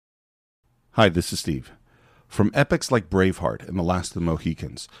Hi, this is Steve. From epics like Braveheart and The Last of the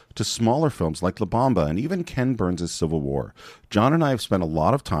Mohicans, to smaller films like La Bamba and even Ken Burns' Civil War, John and I have spent a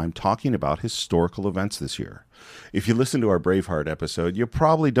lot of time talking about historical events this year. If you listen to our Braveheart episode, you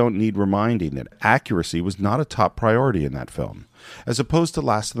probably don't need reminding that accuracy was not a top priority in that film, as opposed to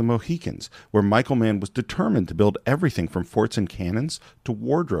Last of the Mohicans, where Michael Mann was determined to build everything from forts and cannons to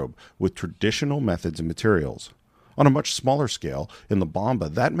wardrobe with traditional methods and materials. On a much smaller scale, in La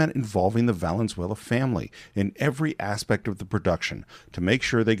Bamba, that meant involving the Valenzuela family in every aspect of the production to make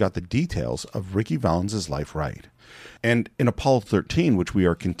sure they got the details of Ricky Valens' life right. And in Apollo 13, which we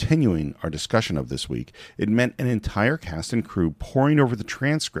are continuing our discussion of this week, it meant an entire cast and crew poring over the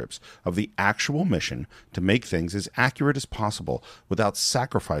transcripts of the actual mission to make things as accurate as possible without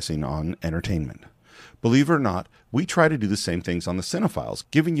sacrificing on entertainment. Believe it or not, we try to do the same things on the Cinephiles,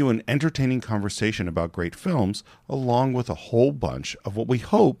 giving you an entertaining conversation about great films, along with a whole bunch of what we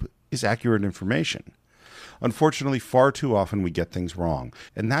hope is accurate information. Unfortunately, far too often we get things wrong,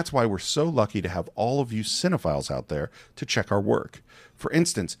 and that's why we're so lucky to have all of you Cinephiles out there to check our work. For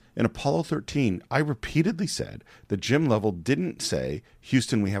instance, in Apollo 13, I repeatedly said that Jim Lovell didn't say,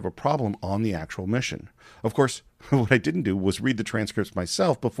 "Houston, we have a problem," on the actual mission. Of course, what I didn't do was read the transcripts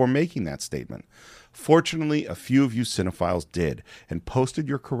myself before making that statement. Fortunately, a few of you Cinephiles did and posted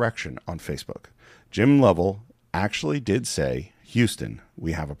your correction on Facebook. Jim Lovell actually did say, "Houston,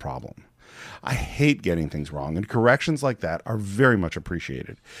 we have a problem." I hate getting things wrong, and corrections like that are very much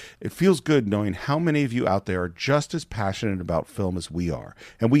appreciated. It feels good knowing how many of you out there are just as passionate about film as we are,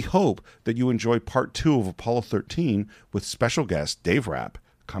 and we hope that you enjoy part 2 of Apollo 13 with special guest Dave Rapp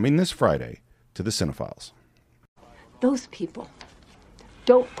coming this Friday to the Cinephiles. Those people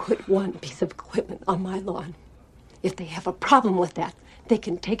don't put one piece of equipment on my lawn. If they have a problem with that, they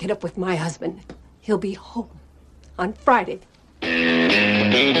can take it up with my husband. He'll be home on Friday.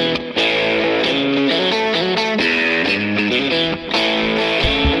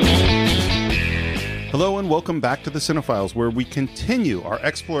 Hello and welcome back to the Cinephiles, where we continue our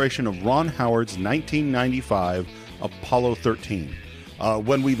exploration of Ron Howard's 1995 Apollo 13.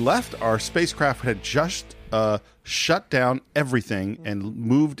 When we left, our spacecraft had just shut down everything and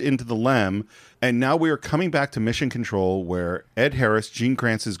moved into the LEM, and now we are coming back to Mission Control, where Ed Harris, Gene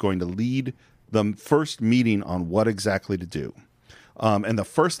Kranz, is going to lead the first meeting on what exactly to do. And the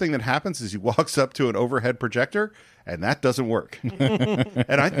first thing that happens is he walks up to an overhead projector, and that doesn't work.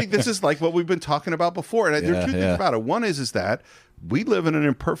 And I think this is like what we've been talking about before. And there are two things about it. One is that we live in an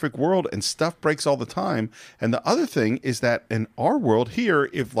imperfect world, and stuff breaks all the time. And the other thing is that in our world here,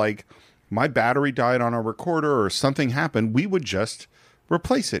 if like my battery died on our recorder or something happened, we would just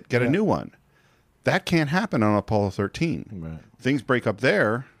replace it, get a new one. That can't happen on Apollo 13. Right. Things break up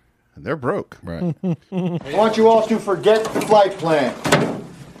there, and they're broke. Right. I want you all to forget the flight plan.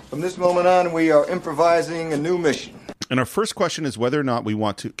 From this moment on, we are improvising a new mission. And our first question is whether or not we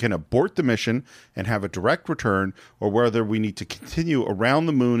can abort the mission and have a direct return, or whether we need to continue around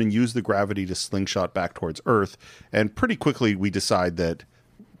the moon and use the gravity to slingshot back towards Earth. And pretty quickly we decide that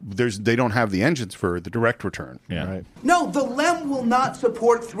they don't have the engines for the direct return. Yeah. Right. No, the LEM will not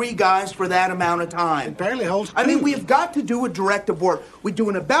support 3 guys for that amount of time. It barely holds 2. I mean, we have got to do a direct abort. We do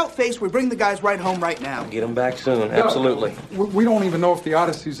an about face, we bring the guys right home right now. Get them back soon, absolutely. We don't even know if the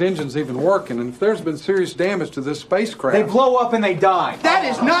Odyssey's engine's even working, and if there's been serious damage to this spacecraft... They blow up and they die. That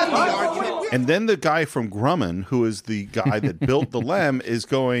is not the argument. And then the guy from Grumman, who is the guy that built the LEM, is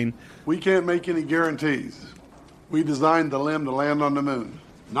going, "We can't make any guarantees. We designed the LEM to land on the moon.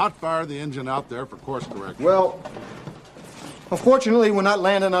 Not fire the engine out there for course correction." Well, unfortunately, we're not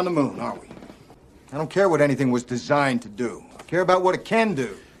landing on the moon, are we? I don't care what anything was designed to do. I care about what it can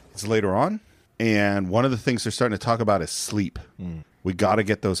do. It's later on, and one of the things they're starting to talk about is sleep. We got to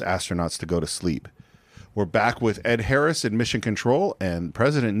get those astronauts to go to sleep. We're back with Ed Harris in Mission Control, and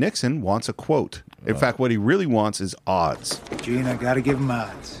President Nixon wants a quote. In fact, what he really wants is odds. Gene, I gotta give him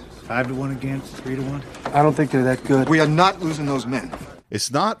odds. 5-1 against, 3-1. I don't think they're that good. We are not losing those men. It's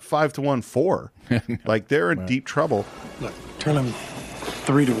not 5-1, 4. Like, they're in deep trouble. Look, tell him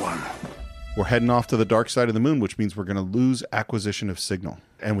 3-1. We're heading off to the dark side of the moon, which means we're going to lose acquisition of signal.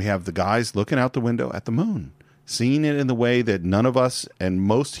 And we have the guys looking out the window at the moon, seeing it in the way that none of us and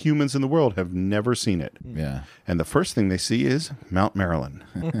most humans in the world have never seen it. Yeah. And the first thing they see is Mount Marilyn.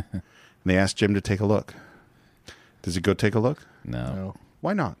 And they ask Jim to take a look. Does he go take a look? No.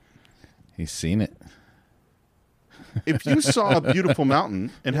 Why not? He's seen it. If you saw a beautiful mountain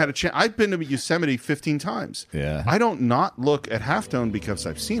and had a chance, I've been to Yosemite 15 times. Yeah. I don't not look at Half Dome because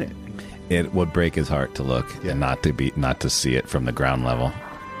I've seen it. It would break his heart to look and not to see it from the ground level.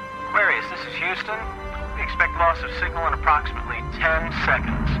 Aquarius, this is Houston. We expect loss of signal in approximately 10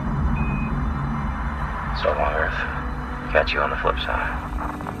 seconds. So long, Earth. Catch you on the flip side.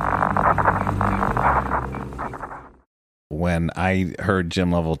 When I heard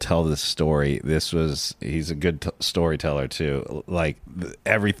Jim Lovell tell this story, he's a good storyteller too. Like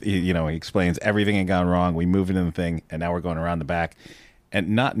everything, he explains everything had gone wrong. We move into the thing, and now we're going around the back, and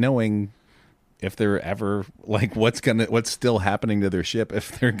not knowing if they're ever what's still happening to their ship,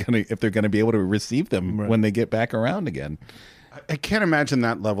 if they're gonna be able to receive them when they get back around again. I can't imagine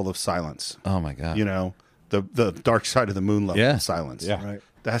that level of silence. Oh my God! The dark side of the moon level of silence. Yeah, right.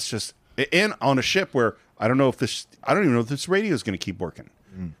 That's just and on a ship where I don't even know if this radio is going to keep working.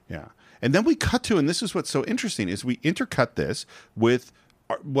 Yeah. And then we cut to, and this is what's so interesting, is we intercut this with,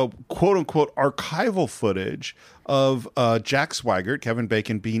 quote unquote, archival footage of Jack Swigert, Kevin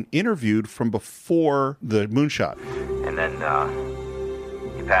Bacon, being interviewed from before the moonshot. And then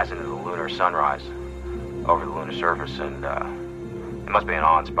you pass into the lunar sunrise over the lunar surface, and it must be an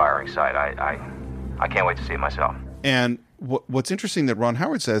awe-inspiring sight. I can't wait to see it myself. And what's interesting that Ron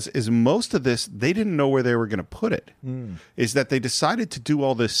Howard says is most of this, they didn't know where they were going to put it. Is that they decided to do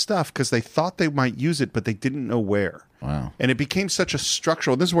all this stuff because they thought they might use it, but they didn't know where. Wow. And it became such a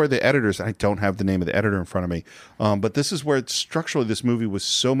structural, this is where the editors, I don't have the name of the editor in front of me, but this is where structurally this movie was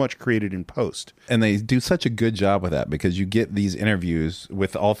so much created in post. And they do such a good job with that because you get these interviews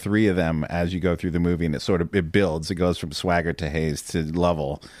with all three of them as you go through the movie, and it builds. It goes from Swigert to Hayes to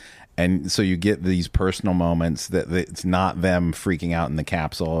Lovell. And so you get these personal moments that it's not them freaking out in the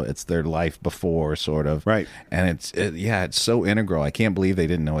capsule. It's their life before, sort of. Right. And it's so integral. I can't believe they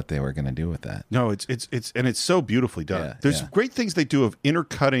didn't know what they were going to do with that. No, it's so beautifully done. Yeah, There's great things they do of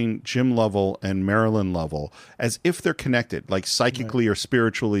intercutting Jim Lovell and Marilyn Lovell as if they're connected, like psychically or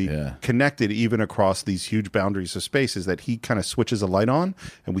spiritually connected, even across these huge boundaries of space. Is that he kind of switches a light on,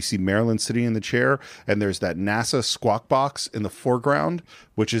 and we see Marilyn sitting in the chair, and there's that NASA squawk box in the foreground,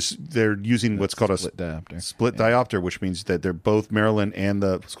 which is they're using what's called a split diopter, which means that they're both Marilyn and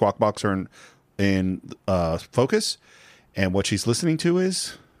the squawk box are in focus, and what she's listening to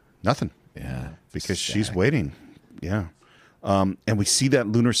is nothing. Yeah, because she's waiting. Yeah, and we see that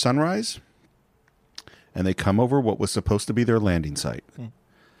lunar sunrise, and they come over what was supposed to be their landing site.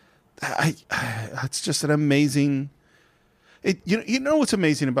 It's just an amazing. You know what's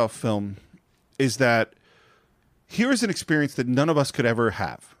amazing about film is that here is an experience that none of us could ever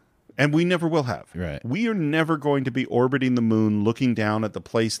have. And we never will have. Right. We are never going to be orbiting the moon, looking down at the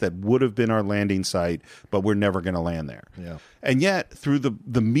place that would have been our landing site, but we're never going to land there. Yeah. And yet, through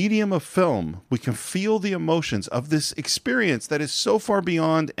the medium of film, we can feel the emotions of this experience that is so far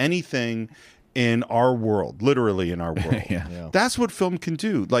beyond anything in our world, literally in our world. Yeah. That's what film can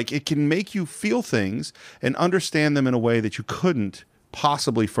do. Like, it can make you feel things and understand them in a way that you couldn't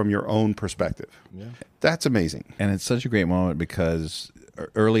possibly from your own perspective. Yeah. That's amazing. And it's such a great moment because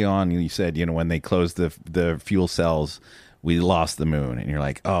early on you said, when they closed the fuel cells, we lost the moon, and you're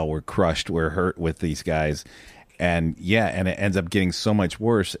like, oh, we're crushed, we're hurt with these guys. And and it ends up getting so much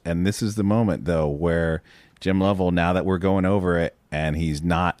worse. And this is the moment though where Jim Lovell, now that we're going over it and he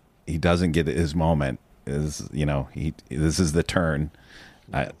doesn't get his moment, is this is the turn.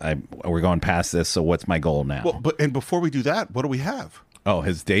 We're going past this, so what's my goal now? Well, and before we do that, what do we have? Oh,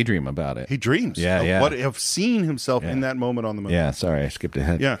 his daydream about it. He dreams. Of seeing himself in that moment on the moon. Yeah, sorry, I skipped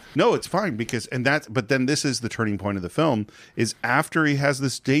ahead. Yeah, no, it's fine but then this is the turning point of the film, is after he has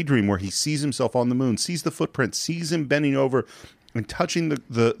this daydream where he sees himself on the moon, sees the footprint, sees him bending over and touching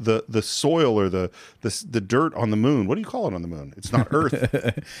the soil or the dirt on the moon. What do you call it on the moon? It's not Earth.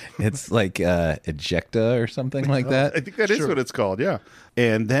 It's like ejecta or something like that. I think that is what it's called, yeah.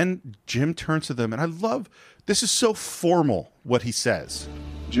 And then Jim turns to them, and I love, this is so formal what he says.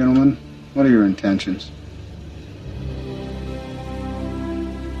 Gentlemen, what are your intentions?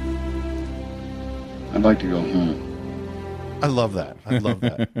 I'd like to go home. I love that.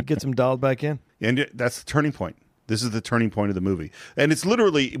 It gets him dialed back in. And that's the turning point. This is the turning point of the movie. And it's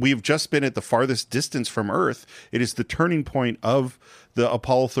literally, we've just been at the farthest distance from Earth. It is the turning point of the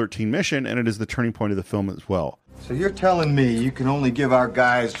Apollo 13 mission, and it is the turning point of the film as well. So you're telling me you can only give our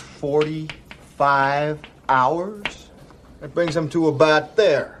guys 45 hours? That brings them to about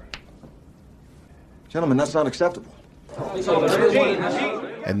there. Gentlemen, that's not acceptable.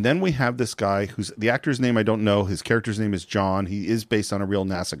 And then we have this guy who's, the actor's name I don't know, his character's name is John. He is based on a real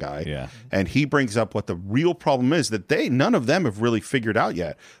NASA guy. Yeah. And he brings up what the real problem is that none of them have really figured out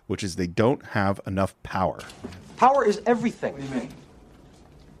yet, which is they don't have enough power. Power is everything. What do you mean?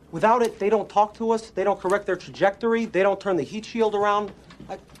 Without it, they don't talk to us, they don't correct their trajectory, they don't turn the heat shield around.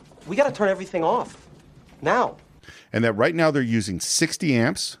 We got to turn everything off. Now. And that right now they're using 60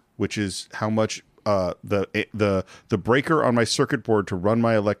 amps, which is how much the breaker on my circuit board to run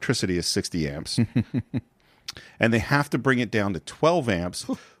my electricity is 60 amps. And they have to bring it down to 12 amps,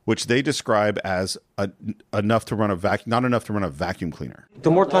 which they describe as enough to run not enough to run a vacuum cleaner.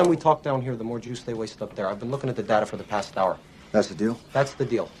 The more time we talk down here, the more juice they waste up there. I've been looking at the data for the past hour. That's the deal? That's the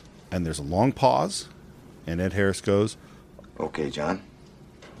deal. And there's a long pause, and Ed Harris goes, "Okay, John.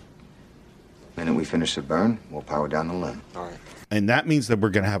 The minute we finish the burn, we'll power down the limb." All right. And that means that we're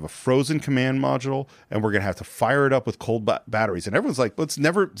going to have a frozen command module, and we're going to have to fire it up with cold batteries. And everyone's like, well, it's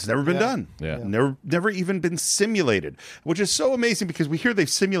never been done. Yeah. Never even been simulated, which is so amazing because we hear they've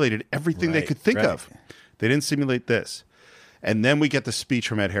simulated everything they could think of. They didn't simulate this. And then we get the speech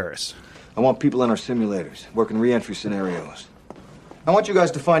from Ed Harris. "I want people in our simulators, working re-entry scenarios. I want you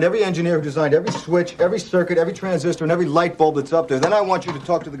guys to find every engineer who designed every switch, every circuit, every transistor, and every light bulb that's up there. Then I want you to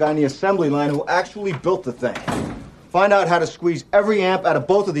talk to the guy in the assembly line who actually built the thing. Find out how to squeeze every amp out of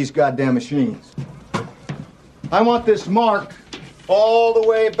both of these goddamn machines. I want this marked all the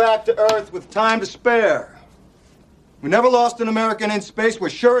way back to Earth with time to spare. We never lost an American in space. We're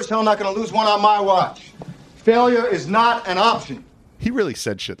sure as hell not going to lose one on my watch. Failure is not an option." He really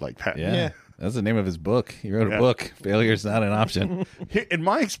said shit like that. Yeah. That's the name of his book. He wrote a book. Failure's not an option. In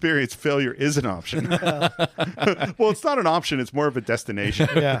my experience, failure is an option. Well, it's not an option. It's more of a destination.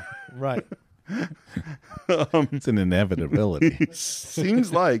 Yeah, right. It's an inevitability.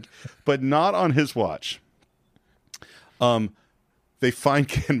 Seems like, but not on his watch. They find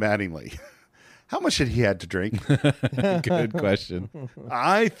Ken Mattingly. How much had he had to drink? Good question.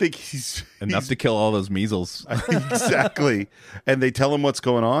 I think he's enough to kill all those measles. Exactly. And they tell him what's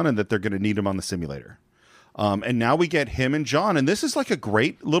going on and that they're going to need him on the simulator. And now we get him and John, and this is like a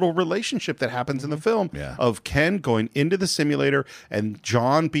great little relationship that happens in the film of Ken going into the simulator and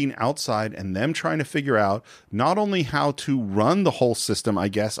John being outside and them trying to figure out not only how to run the whole system, I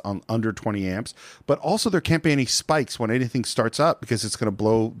guess, on under 20 amps, but also there can't be any spikes when anything starts up because it's going to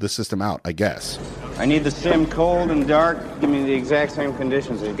blow the system out, I guess. "I need the sim cold and dark. Give me the exact same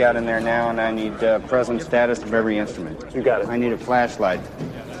conditions you've got in there now, and I need present status of every instrument. You got it. I need a flashlight.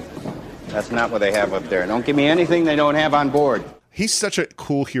 That's not what they have up there. Don't give me anything they don't have on board." He's such a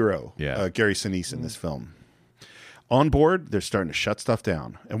cool hero, Gary Sinise, in this film. On board, they're starting to shut stuff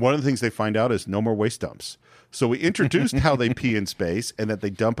down. And one of the things they find out is no more waste dumps. So we introduced how they pee in space and that they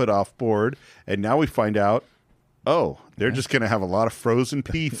dump it off board. And now we find out, they're just going to have a lot of frozen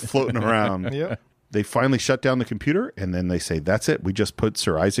pee floating around. Yep. They finally shut down the computer, and then they say, that's it. We just put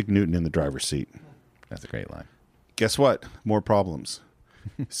Sir Isaac Newton in the driver's seat. That's a great line. Guess what? More problems.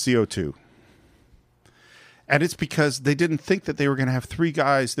 CO2. And it's because they didn't think that they were going to have 3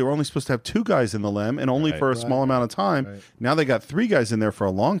 guys. They were only supposed to have 2 guys in the LEM and only for a small amount of time. Right. Now they got 3 guys in there for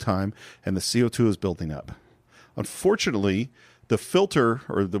a long time, and the CO2 is building up. Unfortunately, the filter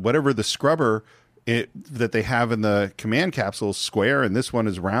or the scrubber that they have in the command capsule is square, and this one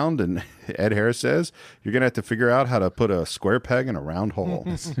is round. And Ed Harris says, you're going to have to figure out how to put a square peg in a round hole.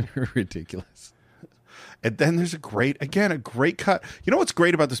 It's ridiculous. And then there's a great cut. You know what's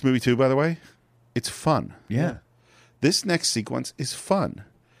great about this movie, too, by the way? It's fun. Yeah. This next sequence is fun.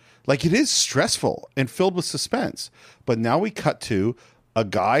 Like, it is stressful and filled with suspense. But now we cut to a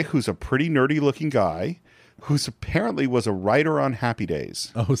guy who's a pretty nerdy-looking guy who's apparently was a writer on Happy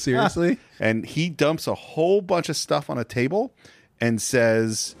Days. Oh, seriously? And he dumps a whole bunch of stuff on a table and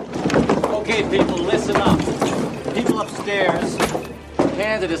says, "Okay, people, listen up. People upstairs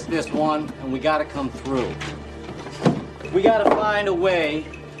handed us this one, and we got to come through. We got to find a way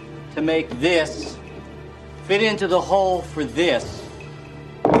to make this fit into the hole for this,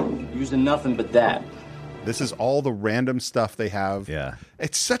 using nothing but that." This is all the random stuff they have. Yeah.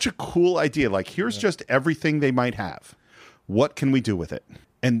 It's such a cool idea. Like, here's just everything they might have. What can we do with it?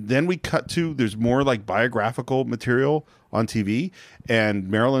 And then we cut to, there's more like biographical material on TV, and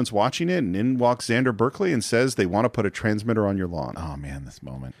Marilyn's watching it, and in walks Xander Berkeley and says they want to put a transmitter on your lawn. Oh, man, this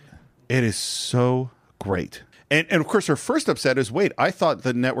moment. It is so great. And of course, her first upset is, wait, I thought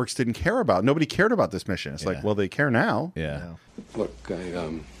the networks didn't care about, nobody cared about this mission. It's like, well, they care now. Yeah. Look,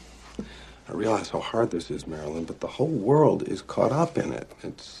 I realize how hard this is, Marilyn, but the whole world is caught up in it.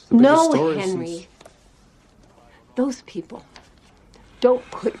 It's the biggest story Henry. since... Those people don't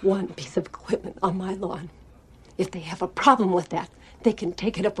put one piece of equipment on my lawn. If they have a problem with that, they can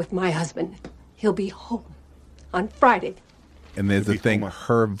take it up with my husband. He'll be home on Friday. And there's the thing,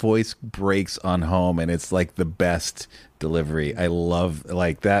 her voice breaks on home, and it's like the best delivery. I love,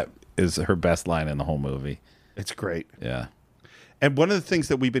 like, that is her best line in the whole movie. It's great. Yeah. And one of the things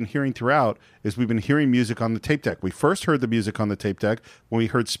that we've been hearing throughout is we've been hearing music on the tape deck. We first heard the music on the tape deck when we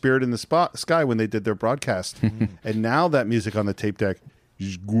heard Spirit in the Sky when they did their broadcast. And now that music on the tape deck,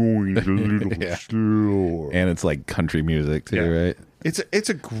 He's going a little slower. And it's like country music too, right? It's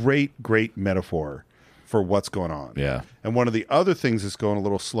a great metaphor for what's going on. Yeah. And one of the other things that's going a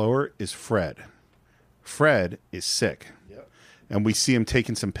little slower is Fred. Fred is sick. And we see him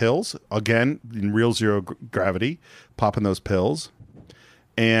taking some pills, again, in real zero gravity, popping those pills.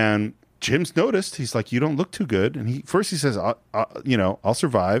 And Jim's noticed. He's like, you don't look too good. And he says, I'll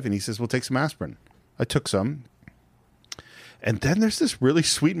survive. And he says, we'll take some aspirin. I took some. And then there's this really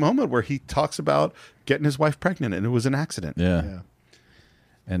sweet moment where he talks about getting his wife pregnant, and it was an accident. Yeah.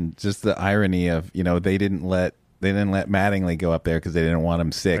 And just the irony of, they didn't let Mattingly go up there because they didn't want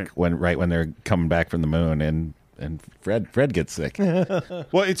him sick when they're coming back from the moon, and Fred gets sick.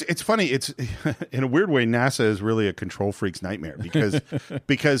 Well, it's funny. It's in a weird way, NASA is really a control freak's nightmare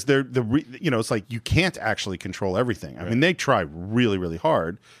because they're it's like you can't actually control everything. I mean, they try really, really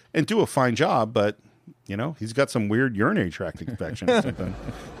hard and do a fine job, but he's got some weird urinary tract infection or something.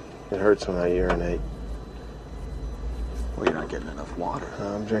 It hurts when I urinate. Well, you're not getting enough water.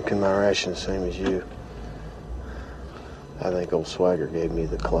 I'm drinking my ration, same as you. I think old Swagger gave me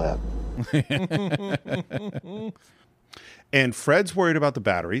the clap. And Fred's worried about the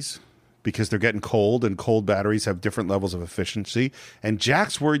batteries because they're getting cold, and cold batteries have different levels of efficiency. And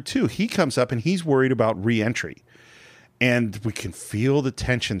Jack's worried too. He comes up and he's worried about re-entry. And we can feel the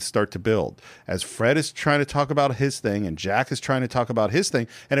tension start to build as Fred is trying to talk about his thing and Jack is trying to talk about his thing.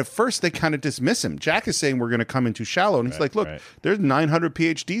 And at first they kind of dismiss him. Jack is saying we're going to come in too shallow. And he's like, look, there's 900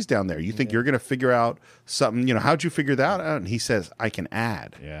 PhDs down there. You think you're going to figure out something? How'd you figure that out? And he says, I can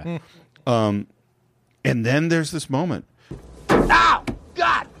add. Yeah. And then there's this moment. Ow!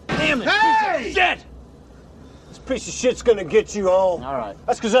 God damn it! Hey! Piece of shit! This piece of shit's gonna get you home. All right.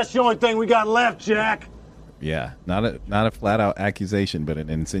 That's because that's the only thing we got left, Jack. Yeah, not a flat out accusation, but an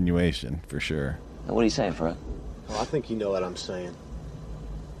insinuation for sure. Now, what are you saying, Fred? Well, I think you know what I'm saying.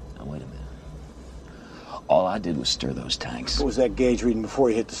 Now, wait a minute. All I did was stir those tanks. What was that gauge reading before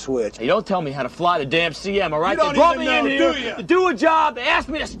you hit the switch? Hey, don't tell me how to fly the damn CM, all right? You don't They brought even me in know, here do ya? to do a job. They asked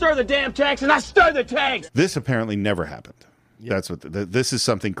me to stir the damn tanks, and I stirred the tanks. This apparently never happened. Yep. That's what this is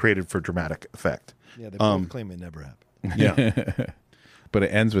something created for dramatic effect. Yeah, they both claim it never happened. Yeah. But it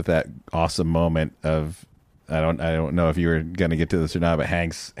ends with that awesome moment of I don't know if you were going to get to this or not, but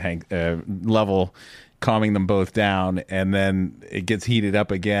Hank Lovell calming them both down, and then it gets heated up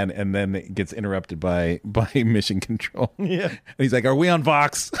again, and then it gets interrupted by mission control. Yeah. And he's like, are we on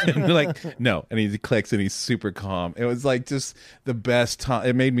Vox? And they're like, no. And he clicks and he's super calm. It was like just the best time.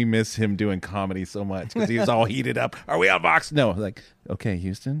 It made me miss him doing comedy so much because he was all heated up. Are we on Vox? No. Like, okay,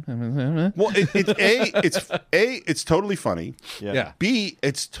 Houston. Well, it's totally funny. Yeah. B,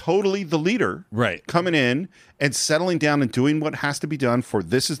 it's totally the leader coming in and settling down and doing what has to be done for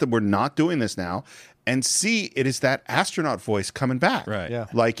we're not doing this now. And C, it is that astronaut voice coming back. Right. Yeah.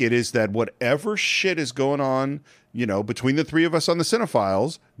 Like it is that whatever shit is going on, between the three of us on the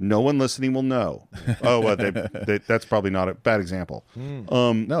Cinephiles, no one listening will know. Oh, well, that's probably not a bad example.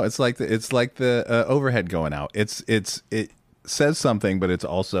 No, it's like the overhead going out. It says something, but it's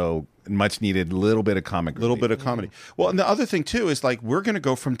also much needed little bit of comic relief. Little bit of comedy. Well, and the other thing too is like we're going to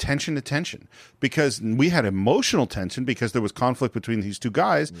go from tension to tension because we had emotional tension because there was conflict between these two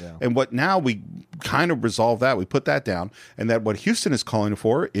guys, and what now we kind of resolve that. We put that down, and that what Houston is calling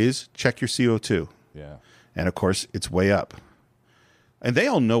for is check your CO2. Yeah, and of course it's way up, and they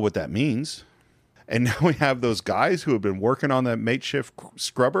all know what that means. And now we have those guys who have been working on that makeshift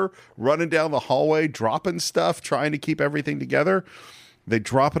scrubber running down the hallway, dropping stuff, trying to keep everything together. They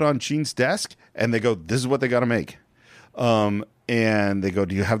drop it on Gene's desk, and they go, this is what they got to make. And they go,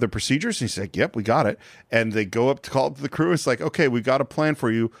 do you have the procedures? And he's like, yep, we got it. And they go up to call up to the crew. It's like, okay, we've got a plan for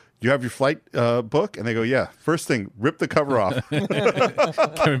you. Do you have your flight book? And they go, yeah. First thing, rip the cover off.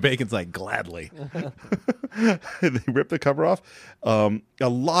 Kevin Bacon's like, gladly. They rip the cover off. A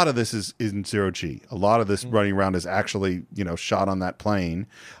lot of this is in zero G. A lot of this running around is actually, shot on that plane.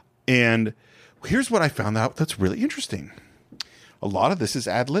 And here's what I found out that's really interesting. A lot of this is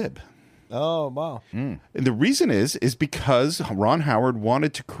ad lib. Oh, wow. And the reason is because Ron Howard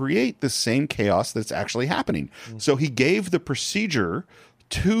wanted to create the same chaos that's actually happening. So he gave the procedure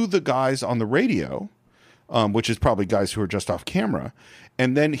to the guys on the radio, which is probably guys who are just off camera.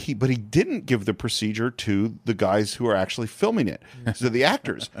 And then he didn't give the procedure to the guys who are actually filming it. So the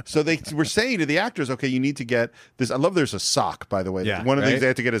actors. So they were saying to the actors, okay, you need to get this. I love there's a sock, by the way. Yeah, one of the things they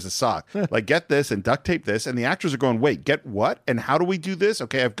have to get is a sock. Like, get this and duct tape this. And the actors are going, wait, get what? And how do we do this?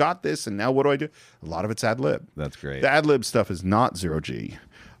 Okay, I've got this. And now what do I do? A lot of it's ad lib. That's great. The ad lib stuff is not zero G.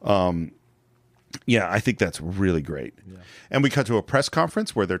 Yeah, I think that's really great. Yeah. And we cut to a press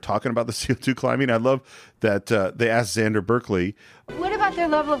conference where they're talking about the CO2 climbing. I love that they asked Xander Berkeley. What about about their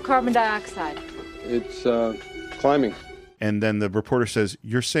level of carbon dioxide? It's climbing. And then the reporter says,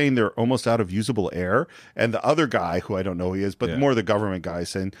 you're saying they're almost out of usable air? And the other guy, who I don't know who he is, but more the government guy, is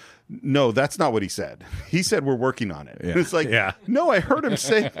saying, no, that's not what he said. He said we're working on it. Yeah. And it's like, no, I heard him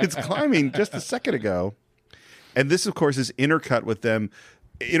say it's climbing just a second ago. And this, of course, is intercut with them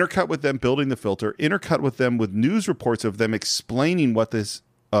building the filter, intercut with them with news reports of them explaining what this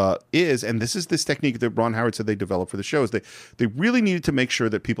is. And this is this technique that Ron Howard said they developed for the show. Is they really needed to make sure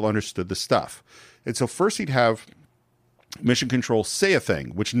that people understood the stuff. And so first he'd have Mission Control say a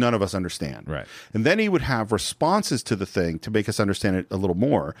thing, which none of us understand. Right. And then he would have responses to the thing to make us understand it a little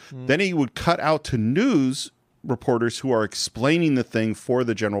more. Then he would cut out to news reporters who are explaining the thing for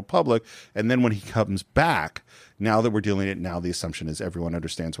the general public. And then when he comes back, now that we're dealing it, now the assumption is everyone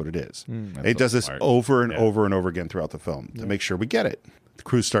understands what it is. It does this over and over and over again throughout the film to make sure we get it. The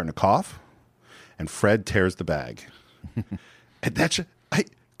crew's starting to cough, and Fred tears the bag. And that's...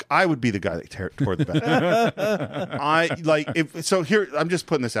 I would be the guy that tore the bag. Here, I'm just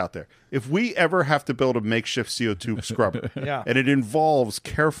putting this out there. If we ever have to build a makeshift CO2 scrubber, and it involves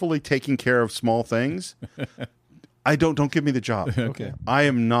carefully taking care of small things, don't give me the job. Okay.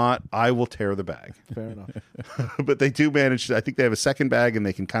 I will tear the bag. Fair enough. But they do manage. I think they have a second bag and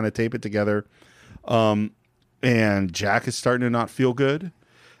they can kind of tape it together. And Jack is starting to not feel good,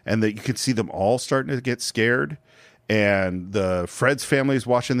 and that you can see them all starting to get scared. And Fred's family is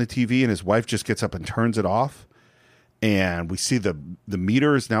watching the TV, and his wife just gets up and turns it off. And we see the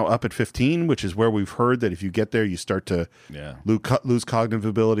meter is now up at 15, which is where we've heard that if you get there, you start to lose cognitive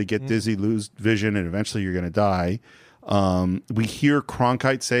ability, get dizzy, lose vision, and eventually you're going to die. We hear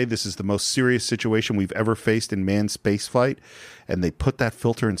Cronkite say this is the most serious situation we've ever faced in manned spaceflight. And they put that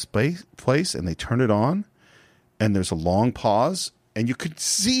filter in place, and they turn it on, and there's a long pause, and you could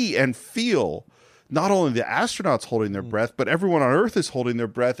see and feel not only the astronauts holding their breath, but everyone on Earth is holding their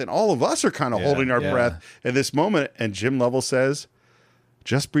breath, and all of us are kind of holding our breath at this moment. And Jim Lovell says,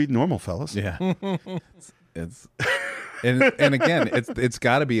 just breathe normal, fellas. Yeah. And again, it's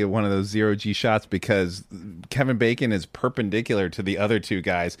got to be one of those zero-G shots because Kevin Bacon is perpendicular to the other two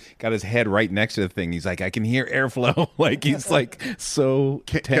guys, got his head right next to the thing. He's like, I can hear airflow. Like, he's like so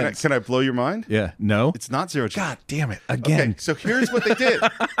tense. Can I blow your mind? Yeah. No? It's not zero-G. God damn it. Again. Okay, so here's what they did.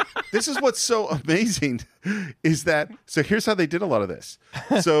 This is what's so amazing is that, so here's how they did a lot of this.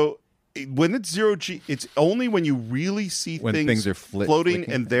 So when it's zero-G, it's only when you really see things are floating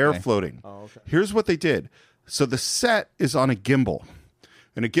and they're floating. Oh, okay. Here's what they did. So the set is on a gimbal.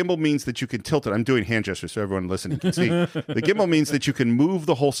 And a gimbal means that you can tilt it. I'm doing hand gestures so everyone listening can see. The gimbal means that you can move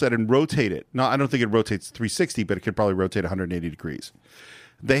the whole set and rotate it. No, I don't think it rotates 360, but it could probably rotate 180 degrees.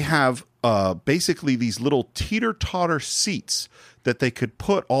 They have basically these little teeter-totter seats that they could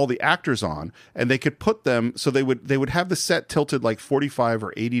put all the actors on, and they could put them so they would have the set tilted like 45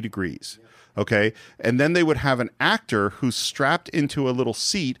 or 80 degrees. Okay. And then they would have an actor who's strapped into a little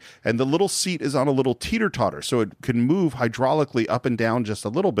seat, and the little seat is on a little teeter-totter. So it can move hydraulically up and down just a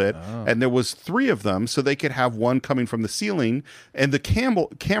little bit. Oh. And there was 3 of them, so they could have one coming from the ceiling. And the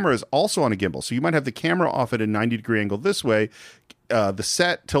camera is also on a gimbal. So you might have the camera off at a 90-degree angle this way, the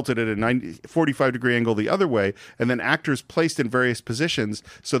set tilted at a 45-degree angle the other way, and then actors placed in various positions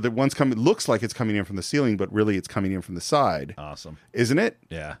so that one's looks like it's coming in from the ceiling, but really it's coming in from the side. Awesome. Isn't it?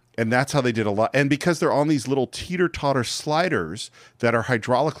 Yeah. And that's how they did a lot. And because they're on these little teeter-totter sliders that are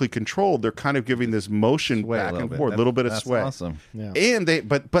hydraulically controlled, they're kind of giving this motion back and forth, a little bit of sway. That's awesome. Yeah. And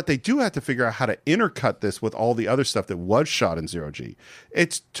but they do have to figure out how to intercut this with all the other stuff that was shot in zero-G.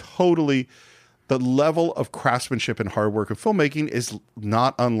 It's totally... The level of craftsmanship and hard work of filmmaking is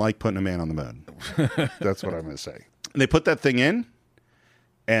not unlike putting a man on the moon. That's what I'm going to say. And they put that thing in,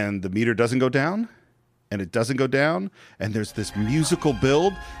 and the meter doesn't go down, and it doesn't go down, and there's this musical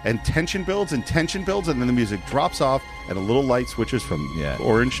build, and tension builds, and tension builds, and then the music drops off, and a little light switches from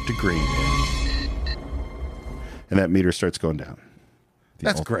orange to green. And that meter starts going down.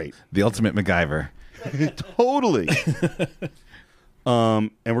 That's great. The ultimate MacGyver. Totally.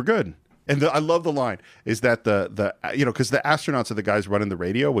 And we're good. And I love the line is that because the astronauts are the guys running the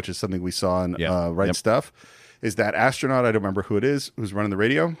radio, which is something we saw in Right Stuff, is that astronaut, I don't remember who it is, who's running the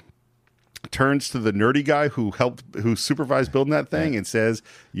radio, turns to the nerdy guy who supervised building that thing and says,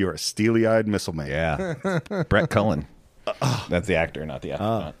 "You're a steely-eyed missile man." Yeah. Brett Cullen. That's the actor, not the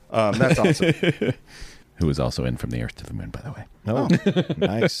astronaut. That's awesome. Who was also in From the Earth to the Moon, by the way. Oh,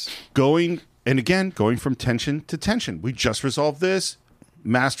 nice. Going from tension to tension. We just resolved this.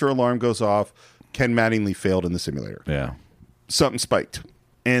 Master alarm goes off. Ken Mattingly failed in the simulator. Yeah. Something spiked.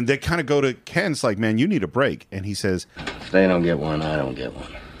 And they kind of go to Ken's like, man, you need a break. And he says, They don't get one, I don't get one.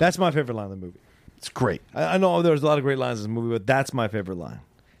 That's my favorite line of the movie. It's great. I know there's a lot of great lines in this movie, but that's my favorite line.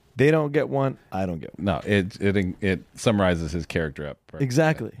 They don't get one. I don't get one. No, it summarizes his character up perfectly.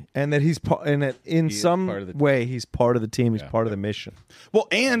 Exactly, and that he's part, and that in some way he's part of the team. He's part of the mission. Well,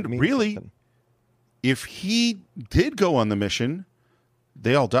 and really, if he did go on the mission,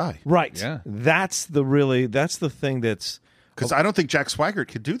 they all die. Right. Yeah. That's the thing that's because I don't think Jack Swigert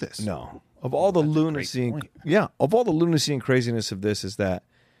could do this. No. Of all the lunacy, of all the lunacy and craziness of this is that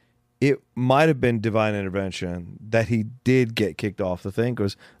it might have been divine intervention that he did get kicked off the thing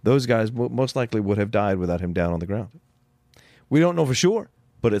because those guys most likely would have died without him down on the ground. We don't know for sure,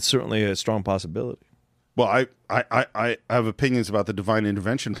 but it's certainly a strong possibility. Well, I have opinions about the divine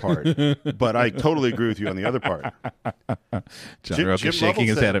intervention part, but I totally agree with you on the other part. John Roque is shaking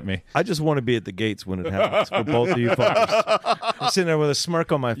his head at me. I just want to be at the gates when it happens for both of you fuckers. I'm sitting there with a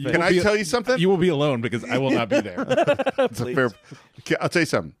smirk on my face. Can I tell you something? You will be alone because I will not be there. It's a fair. I'll tell you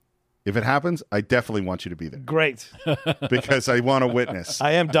something. If it happens, I definitely want you to be there. Great. Because I want to witness.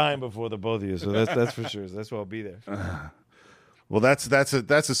 I am dying before the both of you, so that's for sure. That's why I'll be there. Well, that's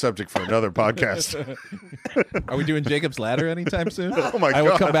a subject for another podcast. Are we doing Jacob's Ladder anytime soon? Oh my God! I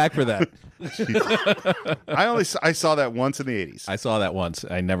will come back for that. I saw that once in the 80s. I saw that once.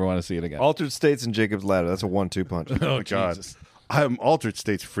 I never want to see it again. Altered States and Jacob's Ladder. That's a 1-2 punch. Oh my God! Altered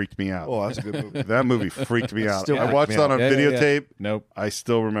States freaked me out. Oh, that's a good movie. That movie freaked me out. Still I watched that on videotape. Yeah. Nope. I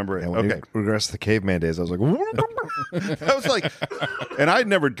still remember it. And when okay. Regress to the Caveman days, I was like, I was like, and I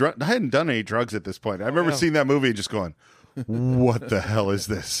hadn't done any drugs at this point. I remember seeing that movie and just going, what the hell is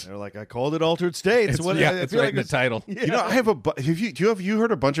this? They're like, I called it Altered States. It's right in the title. You know, I have have you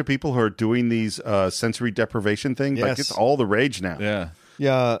heard a bunch of people who are doing these sensory deprivation things? Yes. Like it's all the rage now. Yeah.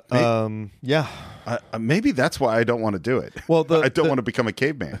 Yeah. Maybe that's why I don't want to do it. Well, I don't want to become a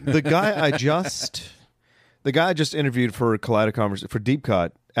caveman. The guy I just interviewed for Kaleidocom for Deep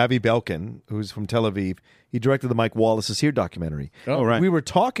Cut, Avi Belkin, who's from Tel Aviv. He directed the Mike Wallace Is Here documentary. Oh, right. We were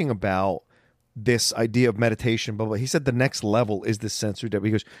talking about this idea of meditation, blah, blah. He said the next level is this sensory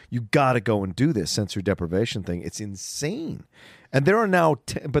deprivation. He goes, you got to go and do this sensory deprivation thing. It's insane. And there are now,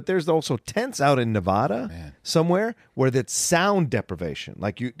 but there's also tents out in Nevada somewhere where that's sound deprivation.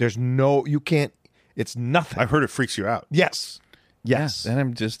 Like you can't, it's nothing. I've heard it freaks you out. Yes. Yes. Then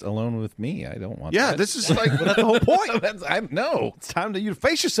I'm just alone with me. I don't want that. This is like, well, that's the whole point. I know. It's time to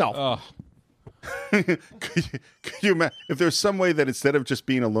face yourself. Oh. could you imagine if there's some way that instead of just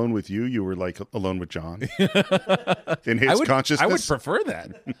being alone with you, you were like alone with John in his consciousness? I would prefer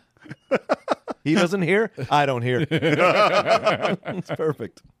that. He doesn't hear. I don't hear. It's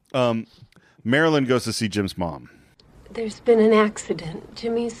perfect. Marilyn goes to see Jim's mom. There's been an accident.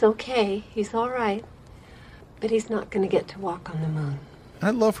 Jimmy's okay. He's all right. But he's not going to get to walk on the moon.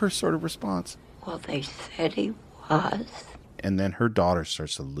 I love her sort of response. Well, they said he was. And then her daughter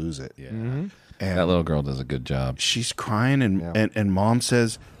starts to lose it. Yeah. Mm-hmm. And that little girl does a good job. She's crying, and mom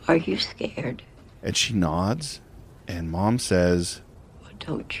says, "Are you scared?" And she nods, and mom says, "Well,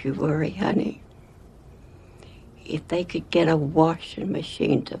 don't you worry, honey. If they could get a washing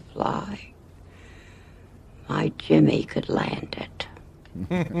machine to fly, my Jimmy could land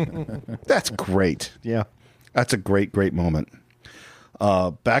it." That's great. Yeah. That's a great, great moment.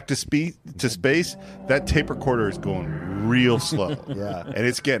 Back to space. That tape recorder is going real slow. Yeah. And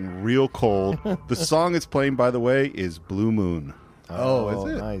it's getting real cold. The song it's playing, by the way, is Blue Moon. Oh,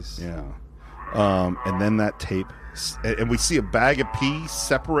 is it? Nice. Yeah. And then that tape, and we see a bag of pee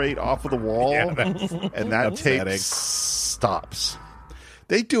separate off of the wall, and that tape stops.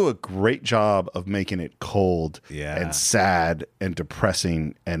 They do a great job of making it cold and sad and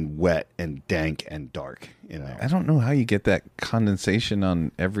depressing and wet and dank and dark. You know, I don't know how you get that condensation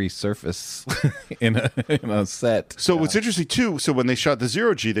on every surface in a set. So what's interesting too, so when they shot the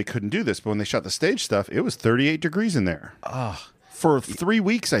 0G, they couldn't do this, but when they shot the stage stuff, it was 38 degrees in there. For 3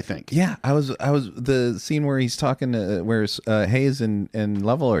 weeks, I think. Yeah, I was the scene where he's talking to, where Hayes and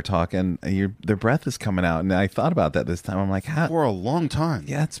Lovell are talking. Their breath is coming out, and I thought about that this time. I'm like, how? For a long time.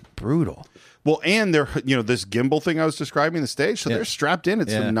 Yeah, it's brutal. Well, and they're this gimbal thing I was describing the stage, so they're strapped in.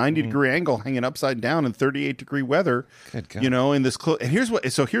 It's a 90-degree angle, hanging upside down in 38-degree weather. Good God. In this and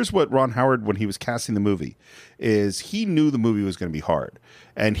here's what Ron Howard, when he was casting the movie, is he knew the movie was going to be hard,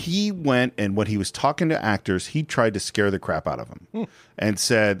 and he went, and when he was talking to actors, he tried to scare the crap out of them, and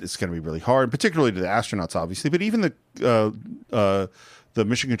said it's going to be really hard, particularly to the astronauts, obviously, but even the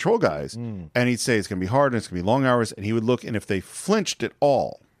mission control guys, and he'd say it's going to be hard and it's going to be long hours, and he would look, and if they flinched at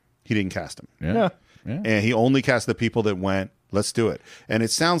all, he didn't cast them. Yeah. And he only cast the people that went, Let's do it. And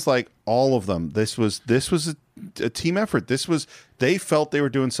it sounds like all of them. This was a team effort. They felt they were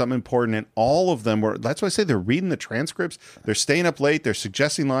doing something important, and all of them were. That's why I say they're reading the transcripts. They're staying up late. They're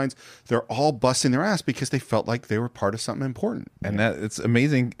suggesting lines. They're all busting their ass because they felt like they were part of something important. And that it's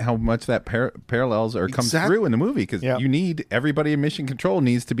amazing how much that parallels or comes through in the movie, because you need everybody in Mission Control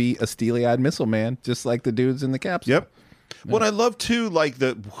needs to be a steely-eyed missile man, just like the dudes in the capsule. Yep. What I love too, like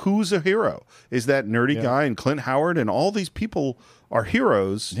who's a hero is that nerdy guy and Clint Howard, and all these people are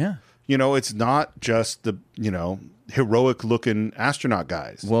heroes. Yeah. It's not just the heroic looking astronaut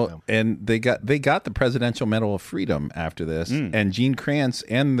guys. Well, and they got the Presidential Medal of Freedom after this, and Gene Kranz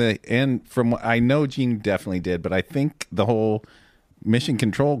and from what I know, Gene definitely did, but I think the whole Mission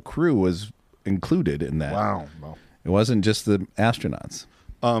Control crew was included in that. Wow. It wasn't just the astronauts.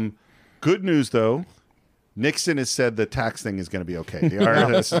 Good news though. Nixon has said the tax thing is going to be okay. The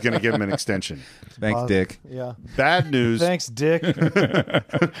IRS is going to give him an extension. Thanks, Dick. Yeah. Bad news. Thanks, Dick.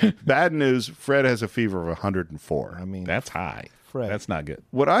 Bad news. Fred has a fever of 104. I mean, that's high. Fred. That's not good.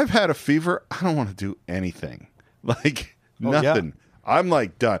 When I've had a fever, I don't want to do anything. Like nothing. I'm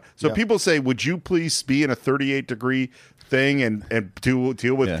like done. So people say, would you please be in a 38-degree thing and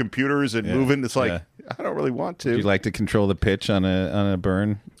deal with computers and moving? It's like, I don't really want to. Would you like to control the pitch on a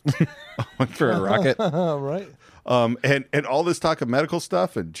burn for a rocket? Right. And all this talk of medical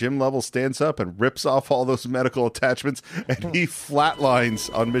stuff, and Jim Lovell stands up and rips off all those medical attachments, and he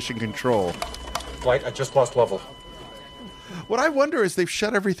flatlines on Mission Control. Flight, I just lost Lovell. What I wonder is they've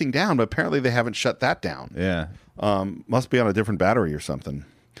shut everything down, but apparently they haven't shut that down. Yeah. Must be on a different battery or something.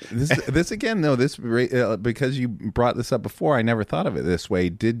 This again, though, because you brought this up before, I never thought of it this way.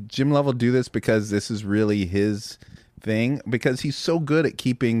 Did Jim Lovell do this because this is really his thing? Because he's so good at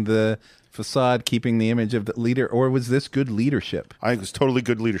keeping the facade, keeping the image of the leader, or was this good leadership? I think it was totally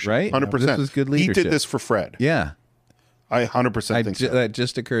good leadership. Right? 100%. This was good leadership. He did this for Fred. Yeah. I 100% think so. That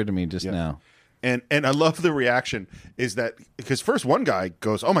just occurred to me just now. And I love the reaction is that because first one guy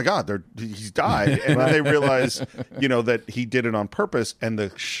goes, "Oh my God, he's died," and then they realize, that he did it on purpose. And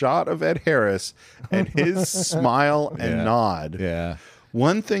the shot of Ed Harris and his smile and nod. Yeah.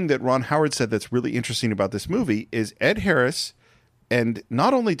 One thing that Ron Howard said that's really interesting about this movie is Ed Harris, and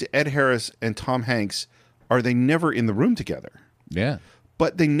not only to Ed Harris and Tom Hanks are they never in the room together. Yeah.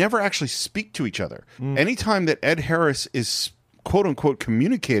 But they never actually speak to each other. Anytime that Ed Harris is quote unquote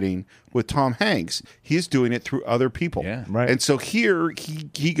communicating with Tom Hanks, he's doing it through other people. Yeah, right. And so here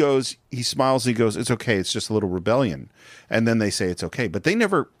he goes, he smiles, he goes, "It's okay, it's just a little rebellion." And then they say it's okay. But they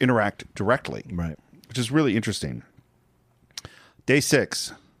never interact directly. Right. Which is really interesting. Day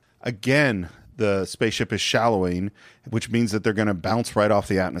 6. Again, the spaceship is shallowing, which means that they're going to bounce right off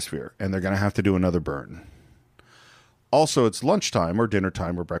the atmosphere and they're going to have to do another burn. Also, it's lunchtime or dinner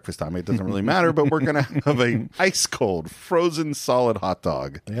time or breakfast time. It doesn't really matter, but we're going to have a ice cold, frozen, solid hot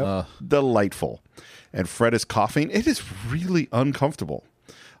dog. Yep. Delightful. And Fred is coughing. It is really uncomfortable.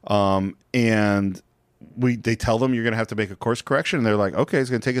 And they tell them you're going to have to make a course correction. And they're like, okay, it's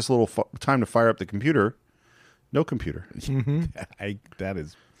going to take us a little time to fire up the computer. No computer. That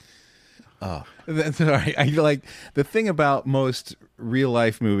is... Oh, that's all right. I like the thing about most real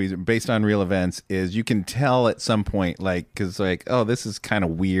life movies based on real events is you can tell at some point, because oh, this is kind of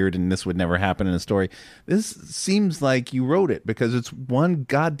weird and this would never happen in a story. This seems like you wrote it because it's one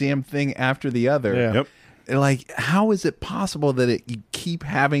goddamn thing after the other. Yeah. Yep. Like, how is it possible that you keep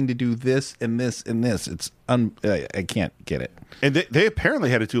having to do this and this and this? It's I can't get it. And they apparently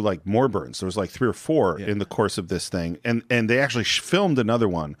had to do more burns. There was 3 or 4 in the course of this thing. And they actually filmed another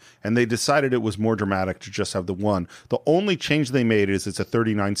one. And they decided it was more dramatic to just have the one. The only change they made is it's a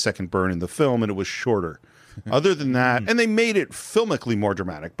 39-second burn in the film, and it was shorter. Other than that, and they made it filmically more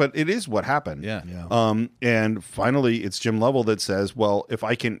dramatic, but it is what happened. Yeah. And finally, it's Jim Lovell that says, well, if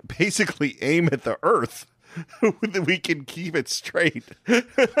I can basically aim at the Earth, we can keep it straight.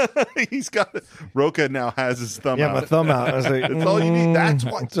 He's got Roca now has his thumb out. Yeah, my thumb out. I was like, that's all you need. That's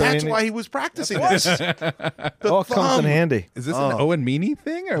why he was practicing this. All comes in handy. Is this an Owen Meany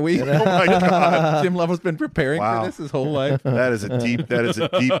thing? Are we? Oh my God! Jim Lovell's been preparing for this his whole life. That is a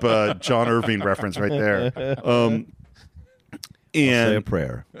deep John Irving reference right there. I'll say a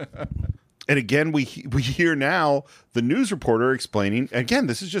prayer. And again, we hear now the news reporter explaining, again,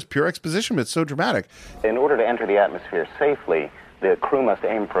 this is just pure exposition, but it's so dramatic. In order to enter the atmosphere safely, the crew must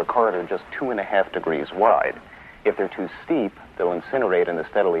aim for a corridor just 2.5 degrees wide. If they're too steep, they'll incinerate in the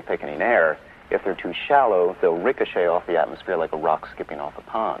steadily thickening air. If they're too shallow, they'll ricochet off the atmosphere like a rock skipping off a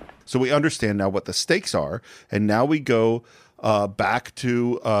pond. So we understand now what the stakes are, and now we go back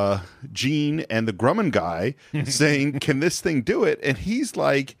to Gene and the Grumman guy saying, can this thing do it? And he's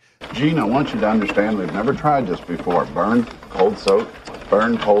like, Gene, I want you to understand we've never tried this before. Burn, cold soak,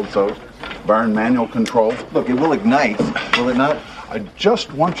 burn, cold soak, burn, manual control. Look, it will ignite, will it not? I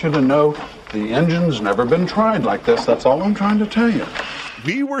just want you to know the engine's never been tried like this. That's all I'm trying to tell you.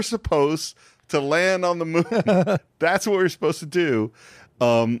 We were supposed to land on the moon. That's what we were supposed to do.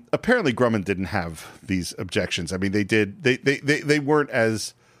 Apparently Grumman didn't have these objections. I mean, they weren't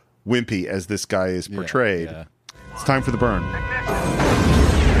as wimpy as this guy is portrayed. Yeah. It's time for the burn.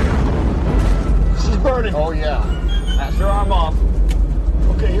 This is burning. Oh, yeah. That's your arm off.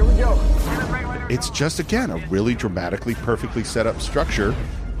 Okay, here we go. It's just, again, a really dramatically, perfectly set up structure.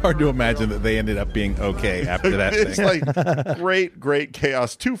 Hard to imagine that they ended up being okay after that It's thing. like great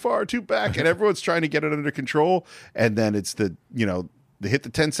chaos. Too far, too back, and everyone's trying to get it under control. And then it's they hit the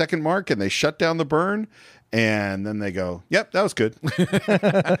 10-second mark and they shut down the burn. And then they go, yep, that was good.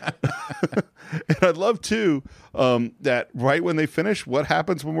 And I'd love, too, that right when they finish, what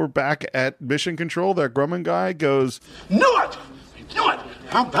happens when we're back at mission control? That Grumman guy goes, Knew it! Knew it!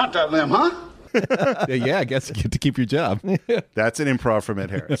 How about that limb, huh? Yeah, I guess you get to keep your job. That's an improv from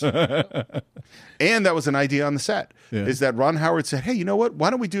Ed Harris. And that was an idea on the set, is that Ron Howard said, hey, you know what? Why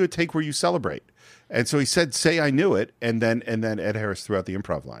don't we do a take where you celebrate? And so he said, say I knew it, and then Ed Harris threw out the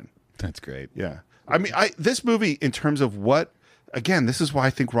improv line. That's great. Yeah. I mean, this movie, in terms of what, again, this is why I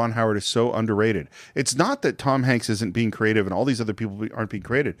think Ron Howard is so underrated. It's not that Tom Hanks isn't being creative and all these other people aren't being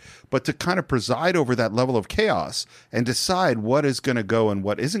creative, but to kind of preside over that level of chaos and decide what is going to go and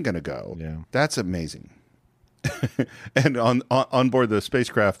what isn't going to go. Yeah. That's amazing. And on board the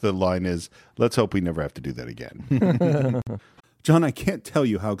spacecraft, the line is, let's hope we never have to do that again. John, I can't tell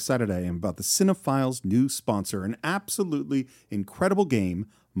you how excited I am about the Cinephiles' new sponsor, an absolutely incredible game,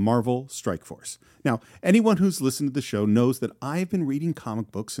 Marvel Strike Force. Now, anyone who's listened to the show knows that I've been reading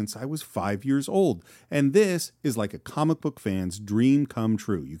comic books since I was 5 years old, and this is like a comic book fan's dream come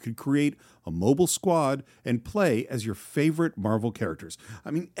true. You could create a mobile squad and play as your favorite Marvel characters. I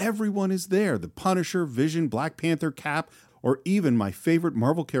mean, everyone is there. The Punisher, Vision, Black Panther, Cap, or even my favorite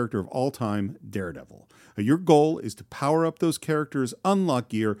Marvel character of all time, Daredevil. Your goal is to power up those characters, unlock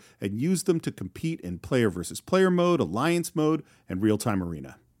gear, and use them to compete in player versus player mode, alliance mode, and real-time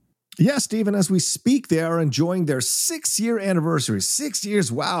arena. Yes, Stephen, as we speak, they are enjoying their 6-year anniversary. 6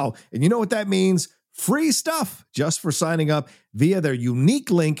 years, wow. And you know what that means? Free stuff just for signing up via their unique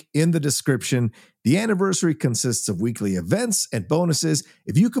link in the description. The anniversary consists of weekly events and bonuses.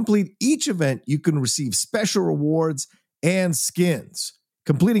 If you complete each event, you can receive special rewards and skins.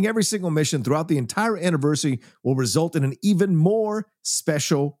 Completing every single mission throughout the entire anniversary will result in an even more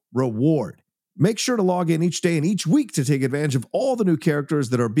special reward. Make sure to log in each day and each week to take advantage of all the new characters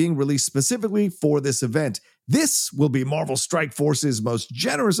that are being released specifically for this event. This will be Marvel Strike Force's most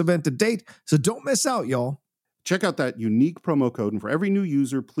generous event to date, so don't miss out, y'all. Check out that unique promo code, and for every new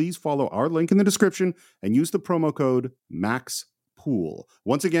user, please follow our link in the description and use the promo code MAXPOOL.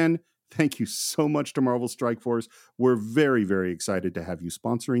 Once again, thank you so much to Marvel Strike Force. We're very, very excited to have you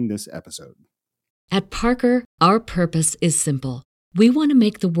sponsoring this episode. At Parker, our purpose is simple. We want to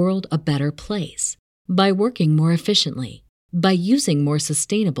make the world a better place by working more efficiently, by using more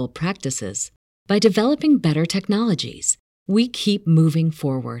sustainable practices, by developing better technologies. We keep moving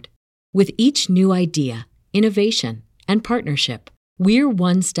forward. With each new idea, innovation, and partnership, we're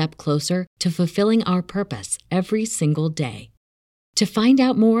one step closer to fulfilling our purpose every single day. To find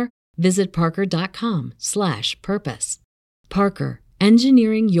out more, visit parker.com/purpose. Parker,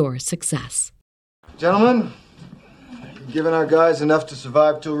 engineering your success. Gentlemen, you've given our guys enough to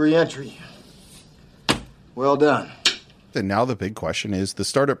survive till re-entry. Well done. And now the big question is the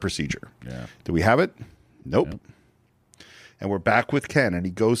startup procedure. Yeah. Do we have it? Nope. And we're back with Ken, and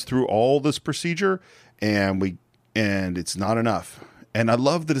he goes through all this procedure, and it's not enough. And I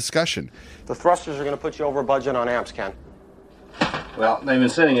love the discussion. The thrusters are going to put you over budget on amps, Ken. Well, they've been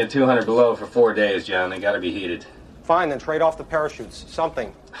sitting at 200 below for 4 days, John. They got to be heated. Fine, then trade off the parachutes.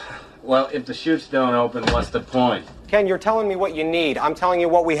 Something. Well, if the chutes don't open, what's the point? Ken, you're telling me what you need. I'm telling you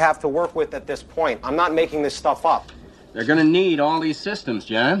what we have to work with at this point. I'm not making this stuff up. They're going to need all these systems,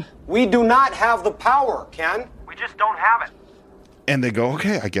 John. We do not have the power, Ken. We just don't have it. And they go,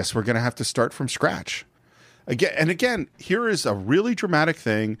 okay, I guess we're going to have to start from scratch. Again, here is a really dramatic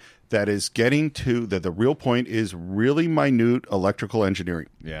thing that is getting to the real point is really minute electrical engineering.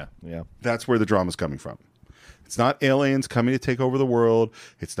 Yeah. That's where the drama's coming from. It's not aliens coming to take over the world.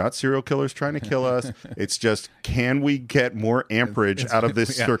 It's not serial killers trying to kill us. It's just, can we get more amperage out of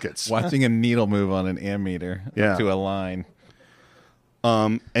this circuits? Watching a needle move on an ammeter to a line.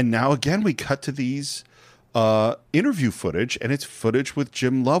 And now again, we cut to these interview footage, and it's footage with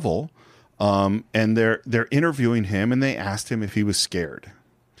Jim Lovell. And they're interviewing him, and they asked him if he was scared.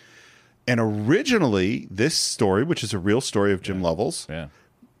 And originally, this story, which is a real story of Jim Lovell's,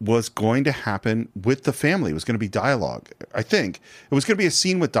 was going to happen with the family. It was going to be dialogue. I think it was going to be a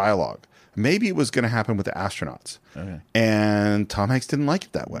scene with dialogue. Maybe it was going to happen with the astronauts. Okay. And Tom Hanks didn't like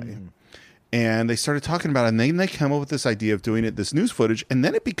it that way. And they started talking about it, and then they come up with this idea of doing this news footage, and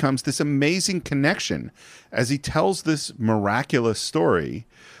then it becomes this amazing connection as he tells this miraculous story.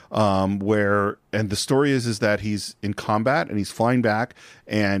 And the story is that he's in combat and he's flying back,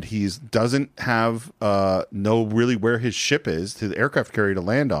 and doesn't have know really where his ship is, to the aircraft carrier to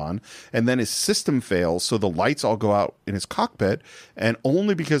land on, and then his system fails, so the lights all go out in his cockpit, and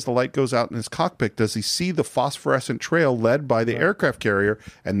only because the light goes out in his cockpit does he see the phosphorescent trail led by the aircraft carrier,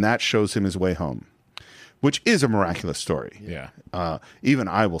 and that shows him his way home, which is a miraculous story. Yeah, even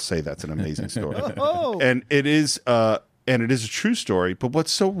I will say that's an amazing story, and it is. And it is a true story, but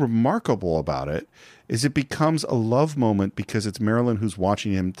what's so remarkable about it is it becomes a love moment because it's Marilyn who's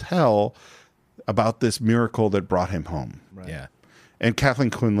watching him tell about this miracle that brought him home. Right. Yeah. And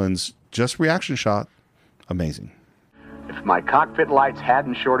Kathleen Quinlan's just reaction shot, amazing. If my cockpit lights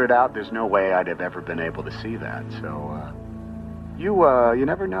hadn't shorted out, there's no way I'd have ever been able to see that. So, you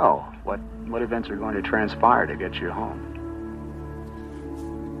never know what events are going to transpire to get you home.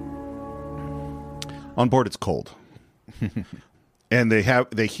 On board, it's cold. And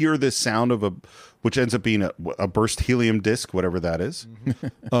they hear this sound of which ends up being a burst helium disc, whatever that is.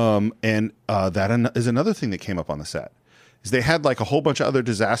 And that is another thing that came up on the set. Is they had like a whole bunch of other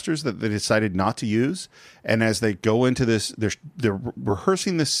disasters that they decided not to use, and as they go into this, they're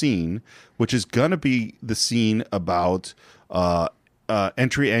rehearsing the scene, which is gonna be the scene about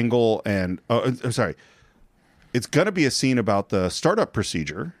entry angle and it's gonna be a scene about the startup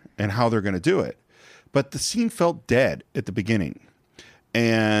procedure and how they're gonna do it. But the scene felt dead at the beginning.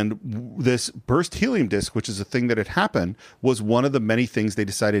 And this burst helium disc, which is a thing that had happened, was one of the many things they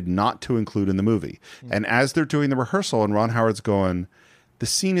decided not to include in the movie. And as they're doing the rehearsal, and Ron Howard's going, the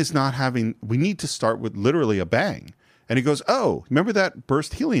scene is not having, we need to start with literally a bang. And he goes, oh, remember that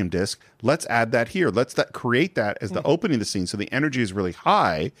burst helium disc? Let's add that here. Let's create that as the opening of the scene. So the energy is really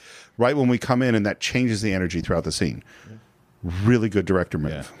high right when we come in, and that changes the energy throughout the scene. Really good director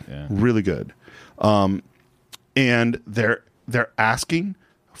move. Yeah. Really good. And they're asking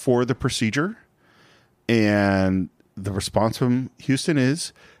for the procedure, and the response from Houston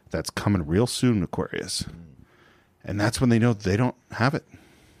is, that's coming real soon, Aquarius. And that's when they know they don't have it.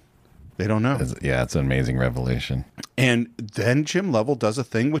 They don't know. It's an amazing revelation. And then Jim Lovell does a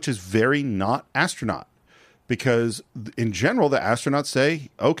thing which is very not astronaut, because in general, the astronauts say,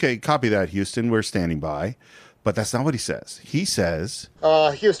 okay, copy that, Houston, we're standing by. But that's not what he says. He says,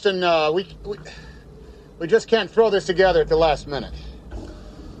 Houston, we just can't throw this together at the last minute.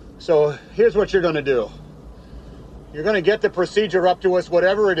 So here's what you're going to do. You're going to get the procedure up to us,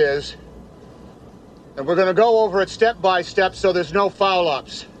 whatever it is, and we're going to go over it step by step so there's no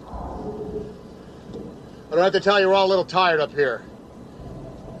foul-ups. I don't have to tell you, we're all a little tired up here.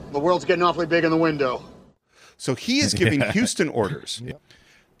 The world's getting awfully big in the window. So he is giving Houston orders.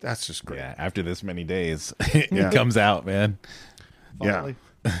 That's just great. Yeah, after this many days, it comes out, man. Finally.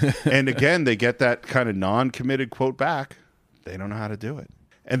 Yeah. And again, they get that kind of non-committed quote back. They don't know how to do it.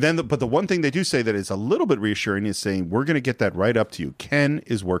 And then, but the one thing they do say that is a little bit reassuring is saying, we're going to get that right up to you. Ken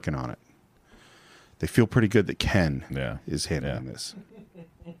is working on it. They feel pretty good that Ken is handling this.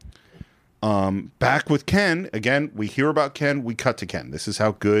 Back with Ken, again, we hear about Ken, we cut to Ken. This is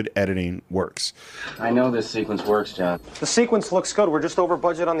how good editing works. I know this sequence works, John. The sequence looks good. We're just over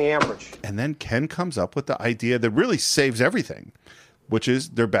budget on the amperage. And then Ken comes up with the idea that really saves everything, which is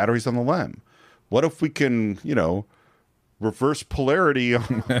their batteries on the LEM. What if we can, reverse polarity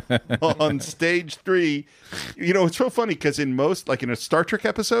on stage 3? It's so funny because in most, like in a Star Trek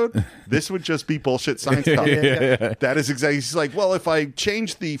episode, this would just be bullshit science stuff. That is exactly, he's like, well, if I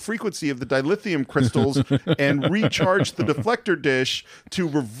change the frequency of the dilithium crystals and recharge the deflector dish to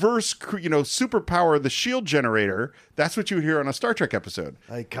reverse, superpower the shield generator, that's what you would hear on a Star Trek episode.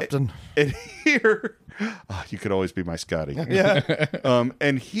 Hey, Captain. And here, you could always be my Scotty.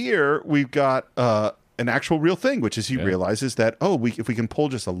 And here we've got an actual real thing, which is he realizes that, if we can pull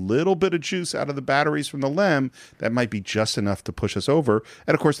just a little bit of juice out of the batteries from the LEM, that might be just enough to push us over.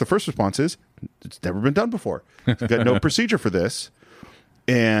 And of course, the first response is, it's never been done before. We've got no procedure for this.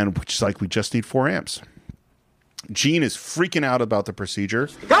 And which is like, we just need 4 amps. Gene is freaking out about the procedure.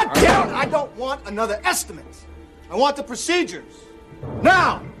 God damn it! I don't want another estimate. I want the procedures.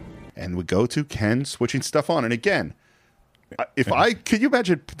 Now! And we go to Ken switching stuff on. And again, could you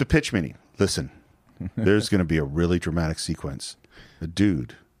imagine the pitch meeting? Listen, there's going to be a really dramatic sequence. A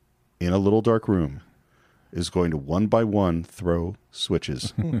dude in a little dark room is going to one by one throw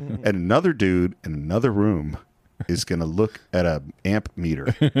switches. And another dude in another room is going to look at a amp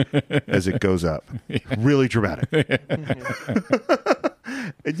meter as it goes up. Really dramatic.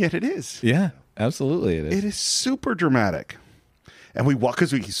 And yet it is. Yeah, absolutely it is. It is super dramatic. And we walk,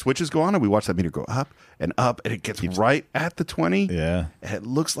 because switches go on, and we watch that meter go up, and it gets right at the 20. Yeah. And it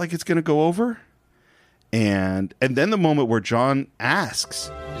looks like it's going to go over. And then the moment where John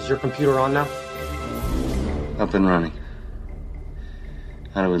asks, "Is your computer on now?" Up and running.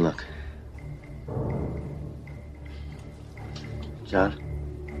 How do we look? John?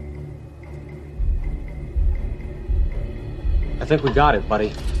 I think we got it,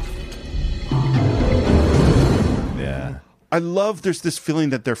 buddy. Yeah. I love there's this feeling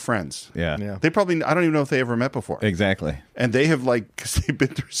that they're friends. Yeah. They probably, I don't even know if they ever met before. Exactly. And they have, like, because they've been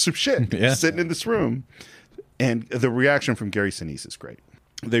through some shit sitting in this room. And the reaction from Gary Sinise is great.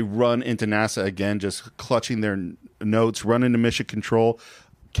 They run into NASA again, just clutching their notes, run into Mission Control.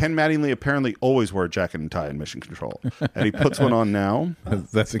 Ken Mattingly apparently always wore a jacket and tie in Mission Control. And he puts one on now.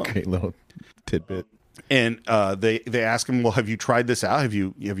 That's a great little tidbit. And they ask him, well, have you tried this out? Have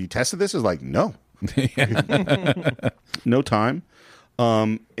you tested this? He's like, no. No time.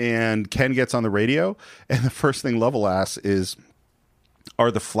 And Ken gets on the radio, and the first thing Lovell asks is, are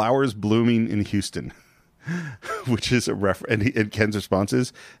the flowers blooming in Houston? Which is a reference. And Ken's response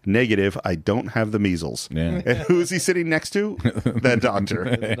is, negative, I don't have the measles. Yeah. And who is he sitting next to? That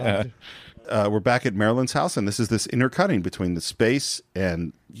doctor. We're back at Marilyn's house, and this is this intercutting between the space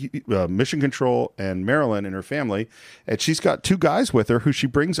and Mission Control and Marilyn and her family. And she's got two guys with her who she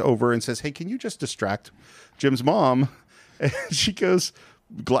brings over and says, hey, can you just distract Jim's mom? And she goes,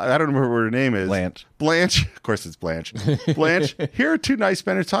 I don't remember what her name is. Blanche. Of course it's Blanche. Blanche, here are two nice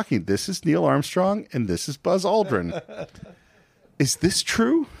men who are talking. This is Neil Armstrong, and this is Buzz Aldrin. Is this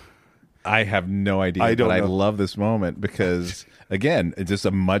true? I have no idea. I don't but know. I love this moment because, again, it's just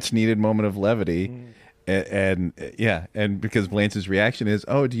a much needed moment of levity. And because Blanche's reaction is,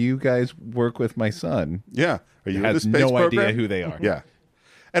 oh, do you guys work with my son? Yeah. Are you in the has space no program? idea who they are. Yeah.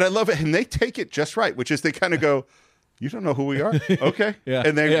 And I love it. And they take it just right, which is they kind of go, you don't know who we are? Okay. Yeah.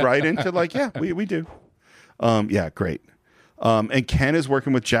 And they Yeah. right into like, yeah, we do. Great. And Ken is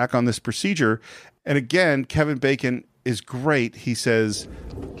working with Jack on this procedure. And again, Kevin Bacon is great. He says,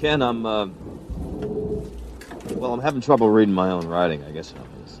 Ken, I'm having trouble reading my own writing. I guess I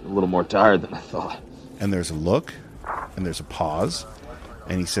was a little more tired than I thought. And there's a look, and there's a pause,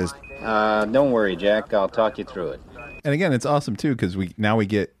 and he says, Don't worry, Jack. I'll talk you through it. And again, it's awesome too because we don't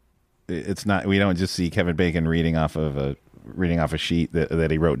just see Kevin Bacon reading off of a sheet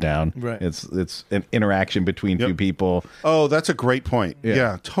that he wrote down. Right. It's an interaction between two people. oh, that's a great point. Yeah.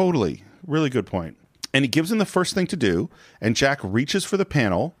 Yeah, totally. Really good point. And he gives him the first thing to do, and Jack reaches for the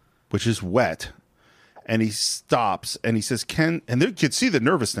panel, which is wet, and he stops, and he says, Ken, and you can see the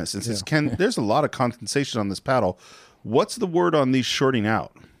nervousness, and says, Ken, there's a lot of condensation on this paddle. What's the word on these shorting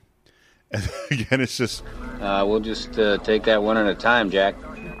out? And again, it's just... We'll just take that one at a time, Jack.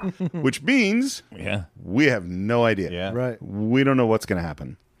 Which means we have no idea. Yeah. Right. We don't know what's going to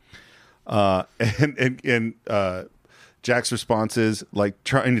happen. And Jack's response is like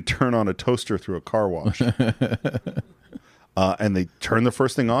trying to turn on a toaster through a car wash. And they turn the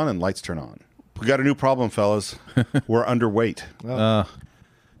first thing on and lights turn on. We got a new problem, fellas. We're underweight.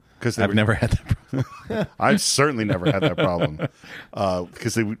 Because I've never had that problem. I've certainly never had that problem.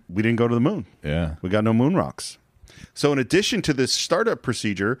 Because we didn't go to the moon. Yeah. We got no moon rocks. So in addition to this startup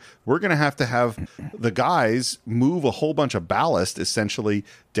procedure, we're going to have the guys move a whole bunch of ballast essentially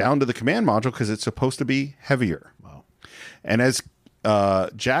down to the command module because it's supposed to be heavier. Wow. And as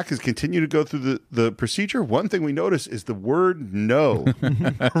Jack has continued to go through the procedure, one thing we notice is the word no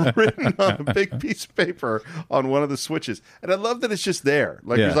written on a big piece of paper on one of the switches. And I love that it's just there.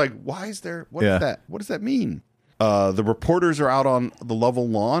 Like, Yeah. he's like, why is there? What is that? What does that mean? The reporters are out on the Lovell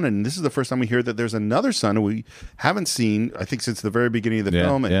lawn, and this is the first time we hear that there's another son who we haven't seen, I think, since the very beginning of the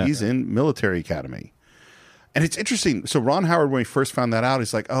film, and he's in military academy. And it's interesting. So Ron Howard, when he first found that out,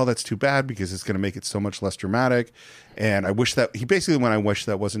 he's like, oh, that's too bad because it's going to make it so much less dramatic. And I wish that I wish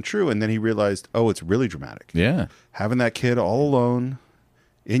that wasn't true. And then he realized, oh, it's really dramatic. Yeah. Having that kid all alone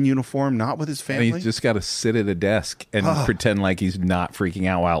in uniform, not with his family. And he's just got to sit at a desk and pretend like he's not freaking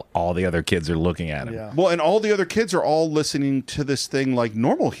out while all the other kids are looking at him. Yeah. Well, and all the other kids are all listening to this thing like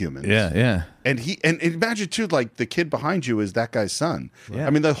normal humans. Yeah, yeah. And imagine too, like the kid behind you is that guy's son. Yeah. I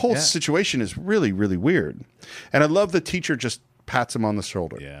mean, the whole Yeah. situation is really, really weird. And I love the teacher just pats him on the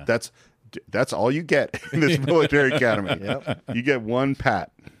shoulder. Yeah. That's all you get in this military academy. Yep. You get one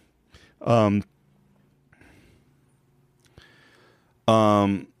pat.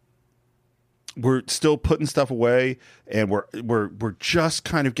 We're still putting stuff away, and we're just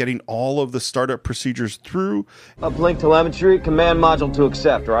kind of getting all of the startup procedures through. Uplink telemetry, command module to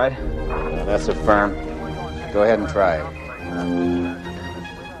accept, right? Yeah, that's affirmed. Go ahead and try it.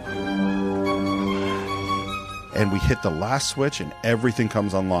 And we hit the last switch, and everything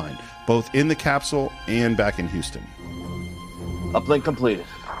comes online, both in the capsule and back in Houston. Uplink completed.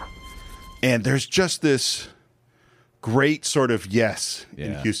 And there's just this great sort of yes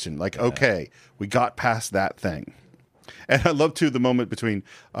in Houston. Like, okay, we got past that thing. And I love, too, the moment between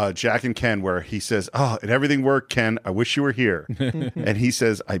Jack and Ken where he says, oh, and everything worked, Ken. I wish you were here. And he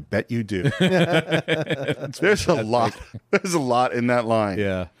says, I bet you do. There's a lot. There's a lot in that line.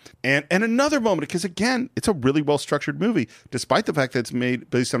 Yeah. And another moment, because, again, it's a really well-structured movie. Despite the fact that it's made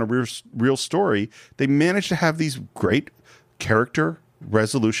based on a real story, they managed to have these great character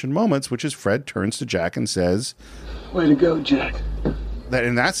resolution moments, which is Fred turns to Jack and says, way to go, Jack.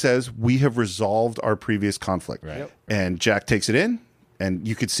 And that says, we have resolved our previous conflict. Right. Yep. And Jack takes it in, and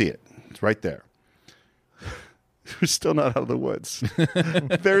you could see it. It's right there. We're still not out of the woods.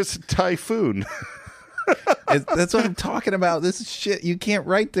 There's Typhoon. That's what I'm talking about. This is shit. You can't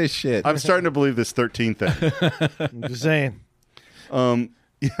write this shit. I'm starting to believe this 13 thing. I'm just saying.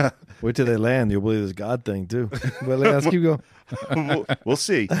 Yeah. Wait till they land. You'll believe this God thing, too. But let's keep going. We'll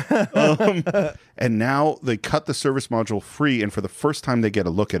see. And now they cut the service module free, and for the first time they get a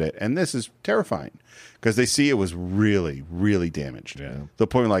look at it. And this is terrifying because they see it was really, really damaged. Yeah. The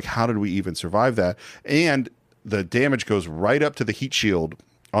point like, how did we even survive that? And the damage goes right up to the heat shield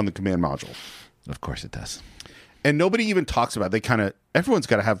on the command module. Of course it does. And nobody even talks about it. Everyone's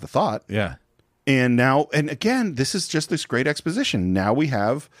got to have the thought. Yeah. And now, and again, this is just this great exposition. Now we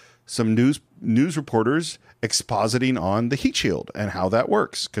have some news reporters expositing on the heat shield and how that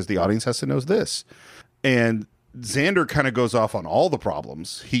works, because the audience has to know this. And Xander kind of goes off on all the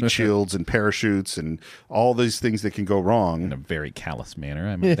problems, heat shields and parachutes and all these things that can go wrong. In a very callous manner.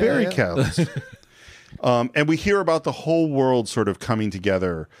 I mean, very callous. And we hear about the whole world sort of coming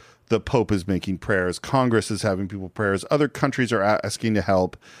together. The Pope is making prayers. Congress is having people prayers. Other countries are asking to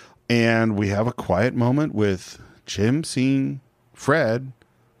help. And we have a quiet moment with Jim seeing Fred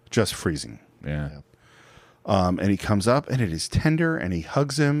just freezing. Yeah. And he comes up, and it is tender, and he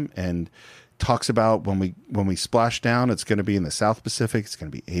hugs him and talks about when we splash down, it's going to be in the South Pacific. It's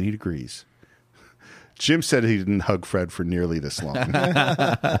going to be 80 degrees. Jim said he didn't hug Fred for nearly this long.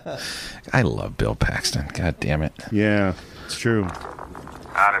 I love Bill Paxton. God damn it. Yeah, it's true.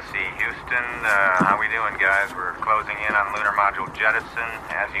 Odyssey, Houston. How we doing, guys? We're closing in on lunar module jettison.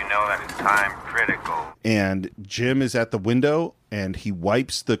 As you know, that is time critical. And Jim is at the window, and he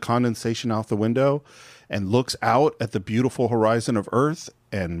wipes the condensation off the window and looks out at the beautiful horizon of Earth,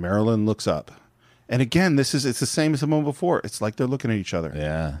 and Marilyn looks up. And again, it's the same as the moment before. It's like they're looking at each other.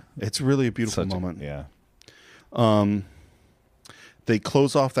 Yeah. It's really a beautiful moment. Yeah. They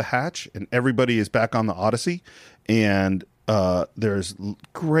close off the hatch, and everybody is back on the Odyssey, and there's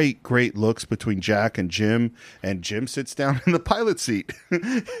great looks between Jack and Jim sits down in the pilot seat.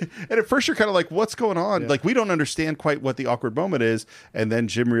 And at first you're kind of like, what's going on? Yeah. Like, we don't understand quite what the awkward moment is. And then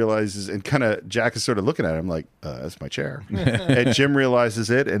Jim realizes, and kind of Jack is sort of looking at him like, that's my chair. And Jim realizes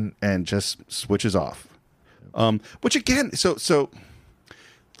it and just switches off. Which again, so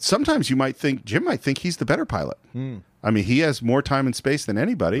sometimes Jim might think he's the better pilot. I mean, he has more time and space than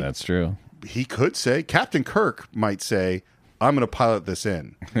anybody. That's true. He could say, Captain Kirk might say, I'm going to pilot this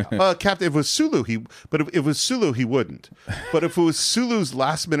in. Captain, if it was Sulu, he wouldn't. But if it was Sulu's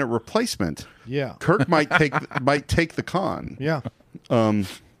last minute replacement, yeah, Kirk might take the con. Yeah. Damn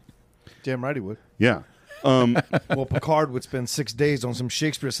right he would. Yeah. Well, Picard would spend 6 days on some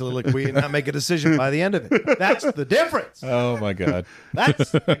Shakespeare soliloquy and not make a decision by the end of it. That's the difference. Oh my God.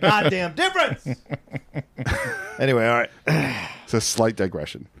 That's the goddamn difference. Anyway, all right. It's a slight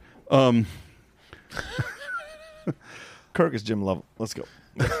digression. Kirk is Jim Lovell. Let's go.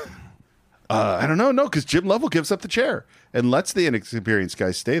 I don't know. No, because Jim Lovell gives up the chair and lets the inexperienced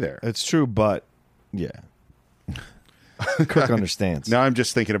guys stay there. It's true, but yeah. Kirk understands. Now I'm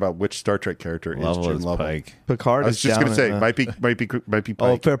just thinking about which Star Trek character is Jim Lovell. Pike. Picard. I was just going to say might be Pike.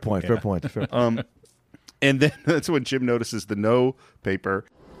 Oh, fair point. Fair point. And then that's when Jim notices the no paper.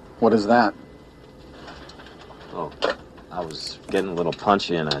 What is that? Oh, I was getting a little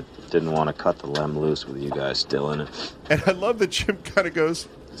punchy, and I didn't want to cut the lem loose with you guys still in it. And I love that Jim kind of goes,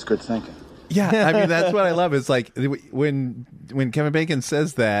 "It's good thinking." Yeah, I mean that's what I love. It's like when Kevin Bacon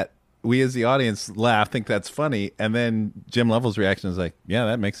says that, we as the audience laugh, think that's funny, and then Jim Lovell's reaction is like, yeah,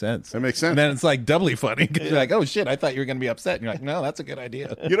 that makes sense. That makes sense. And then it's like doubly funny because you're like, oh shit, I thought you were going to be upset. And you're like, no, that's a good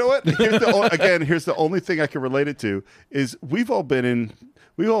idea. You know what? Here's the only thing I can relate it to is we've all been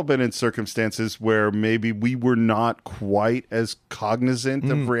in circumstances where maybe we were not quite as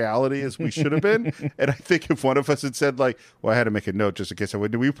cognizant of reality as we should have been. And I think if one of us had said like, well, I had to make a note just in case I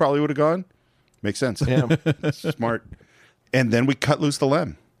would, we probably would have gone. Makes sense. Yeah. Smart. And then we cut loose the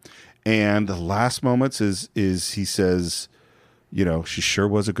Lem. And the last moments is he says, you know, she sure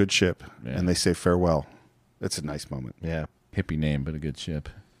was a good ship. Yeah. And they say farewell. That's a nice moment. Yeah. Hippie name, but a good ship.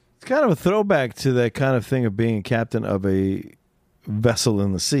 It's kind of a throwback to that kind of thing of being a captain of a vessel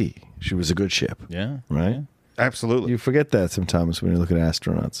in the sea. She was a good ship. Yeah. Right? Yeah. Absolutely. You forget that sometimes when you look at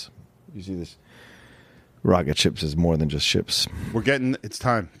astronauts. You see this rocket ships as more than just ships. It's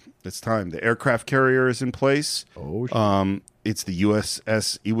time. It's time. The aircraft carrier is in place. Oh, it's the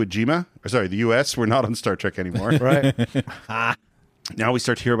USS Iwo Jima. Sorry, the U.S. We're not on Star Trek anymore. Right. Now we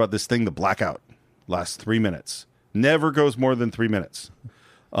start to hear about this thing, the blackout. Lasts 3 minutes. Never goes more than 3 minutes.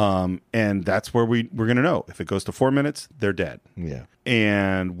 And that's where we're going to know. If it goes to 4 minutes, they're dead. Yeah.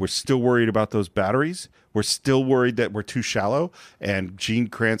 And we're still worried about those batteries. We're still worried that we're too shallow. And Gene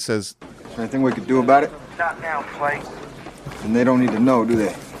Kranz says, "Is there anything we could do about it?" Not now, Clay. And they don't need to know, do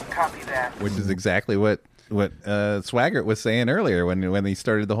they? Copy that. Which is exactly what Swaggart was saying earlier when he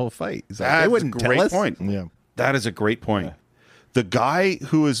started the whole fight. He's like, they wouldn't tell us. Point. Yeah. That is a great point. Yeah. The guy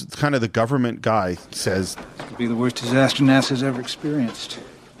who is kind of the government guy says, "This could be the worst disaster NASA's ever experienced."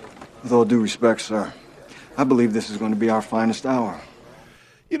 With all due respect, sir, I believe this is going to be our finest hour.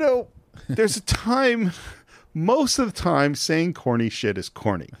 You know, there's a time, most of the time, saying corny shit is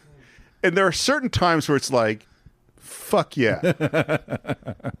corny. And there are certain times where it's like, fuck yeah.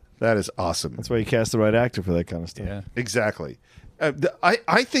 That is awesome. That's why you cast the right actor for that kind of stuff. Yeah. Exactly.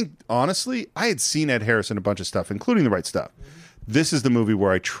 I think, honestly, I had seen Ed Harris in a bunch of stuff, including The Right Stuff. This is the movie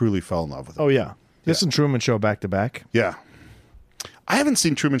where I truly fell in love with him. Oh, yeah. This and Truman Show back to back. Yeah. I haven't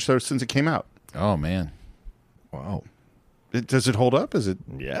seen Truman Show since it came out. Oh, man. Wow. Does it hold up? Is it?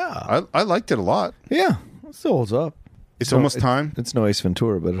 Yeah. I liked it a lot. Yeah. It still holds up. It's almost time. It's no Ace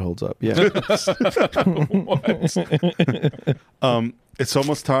Ventura, but it holds up. Yeah. It's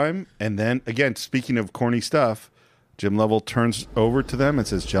almost time. And then, again, speaking of corny stuff, Jim Lovell turns over to them and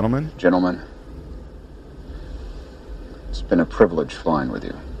says, Gentlemen, it's been a privilege flying with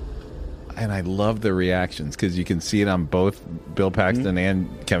you. And I love the reactions because you can see it on both Bill Paxton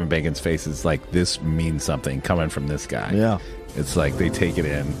and Kevin Bacon's faces. Like, this means something coming from this guy. Yeah. It's like they take it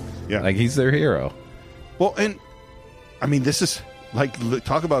in. Yeah. Like he's their hero. Well, and I mean, this is like,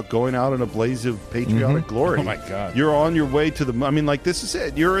 talk about going out in a blaze of patriotic glory. Oh, my God. You're on your way to the, I mean, like, this is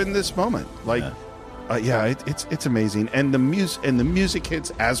it. You're in this moment. Like, it's amazing. And the music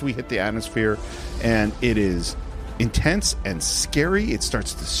hits as we hit the atmosphere, and it is intense and scary. It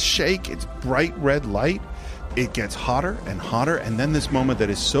starts to shake. It's bright red light. It gets hotter and hotter, and then this moment that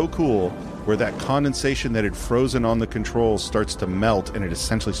is so cool where that condensation that had frozen on the controls starts to melt, and it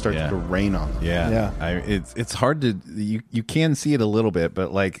essentially starts to rain on them. Yeah. It's hard to you can see it a little bit,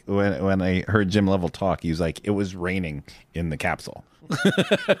 but like when I heard Jim Lovell talk, he was like, it was raining in the capsule.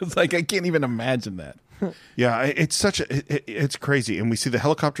 It's like I can't even imagine that. Yeah, it's it's crazy, and we see the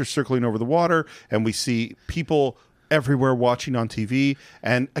helicopters circling over the water, and we see people everywhere watching on TV.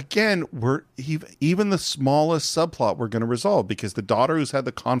 And again, we're even the smallest subplot we're going to resolve, because the daughter who's had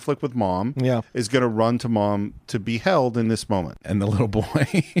the conflict with mom is going to run to mom to be held in this moment. And the little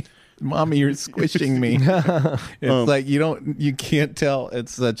boy, Mommy, you're squishing me. It's like you can't tell.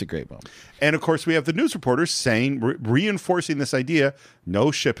 It's such a great moment. And of course, we have the news reporters saying, reinforcing this idea, no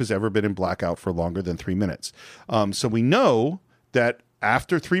ship has ever been in blackout for longer than 3 minutes. So we know that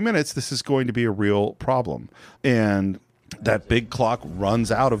after 3 minutes, this is going to be a real problem. And that big clock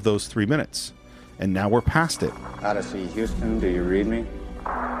runs out of those 3 minutes. And now we're past it. Odyssey, Houston, do you read me?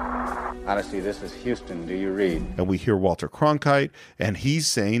 Odyssey, this is Houston, do you read? And we hear Walter Cronkite, and he's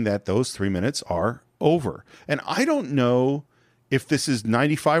saying that those 3 minutes are over. And I don't know if this is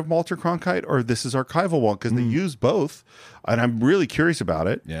 95 Walter Cronkite or if this is archival one, because they use both. And I'm really curious about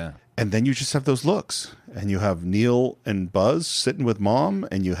it. Yeah. And then you just have those looks, and you have Neil and Buzz sitting with mom,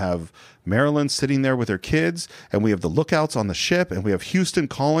 and you have Marilyn sitting there with her kids, and we have the lookouts on the ship, and we have Houston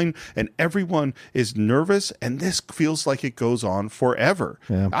calling, and everyone is nervous, and this feels like it goes on forever.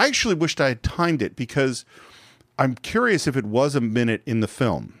 Yeah. I actually wished I had timed it, because I'm curious if it was a minute in the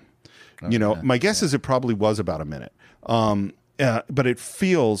film. My guess is it probably was about a minute. But it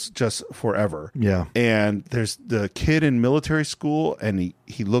feels just forever. Yeah. And there's the kid in military school, and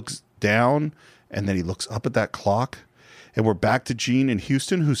he looks down, and then he looks up at that clock, and we're back to Gene and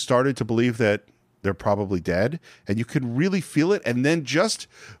Houston, who started to believe that they're probably dead, and you can really feel it. And then just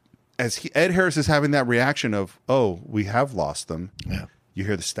as Ed Harris is having that reaction of, oh, we have lost them, you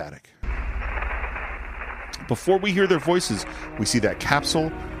hear the static. Before we hear their voices, we see that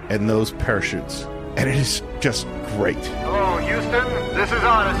capsule and those parachutes, and it is just great. Hello, Houston. This is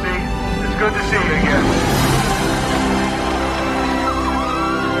Odyssey. It's good to see you again.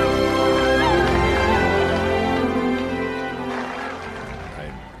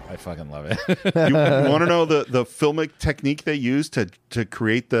 I fucking love it. You want to know the filmic technique they used to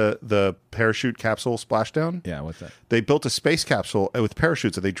create the parachute capsule splashdown? Yeah, what's that? They built a space capsule with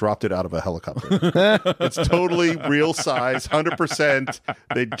parachutes and they dropped it out of a helicopter. It's totally real size, 100%.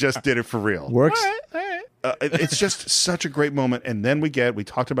 They just did it for real. Works. It's just such a great moment. And then we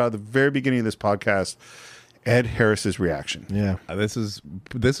talked about at the very beginning of this podcast, Ed Harris's reaction. Yeah. This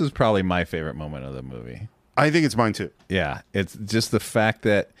is probably my favorite moment of the movie. I think it's mine too. Yeah, it's just the fact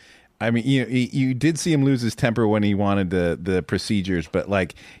that, I mean, you did see him lose his temper when he wanted the procedures, but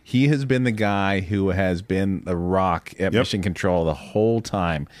like he has been the guy who has been the rock at Mission Control the whole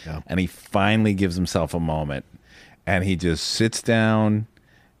time, and he finally gives himself a moment, and he just sits down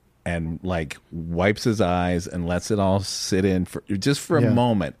and like wipes his eyes and lets it all sit in for a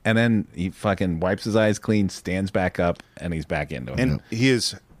moment, and then he fucking wipes his eyes clean, stands back up, and he's back into it. And he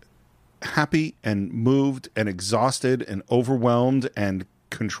is happy and moved and exhausted and overwhelmed and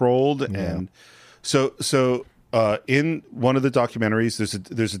controlled. And so in one of the documentaries,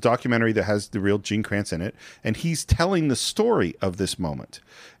 there's a documentary that has the real Gene Kranz in it, and he's telling the story of this moment.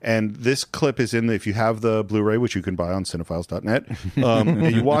 And this clip is if you have the Blu-ray, which you can buy on cinephiles.net,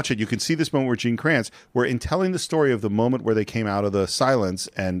 and you watch it, you can see this moment where Gene Kranz, where in telling the story of the moment where they came out of the silence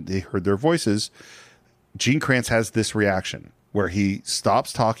and they heard their voices, Gene Kranz has this reaction where he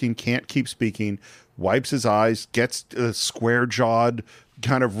stops talking, can't keep speaking, wipes his eyes, gets a square-jawed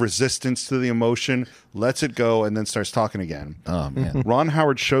kind of resistance to the emotion, lets it go, and then starts talking again. Oh, man. Ron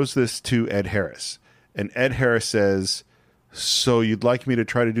Howard shows this to Ed Harris, and Ed Harris says, so you'd like me to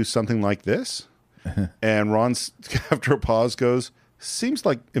try to do something like this? And Ron, after a pause, goes, seems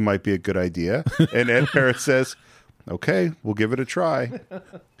like it might be a good idea. And Ed Harris says, okay, we'll give it a try.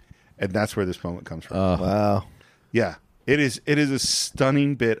 And that's where this moment comes from. Wow. Yeah. It is a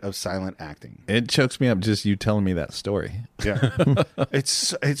stunning bit of silent acting. It chokes me up just you telling me that story. Yeah.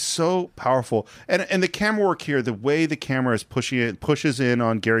 it's so powerful. And the camera work here, the way the camera is pushing it, pushes in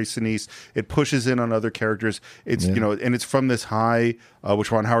on Gary Sinise, it pushes in on other characters. It's and it's from this high,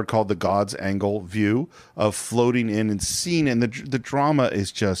 which Ron Howard called the God's angle view of floating in and seeing, and the drama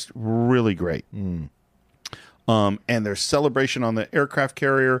is just really great. And there's celebration on the aircraft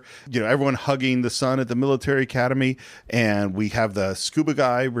carrier, everyone hugging the son at the military academy. And we have the scuba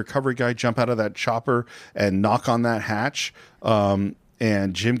guy, recovery guy, jump out of that chopper and knock on that hatch. And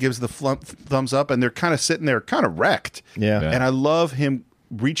Jim gives the thumbs up, and they're kind of sitting there kind of wrecked. Yeah. And I love him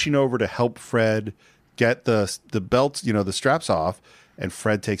reaching over to help Fred get the belts, the straps off, and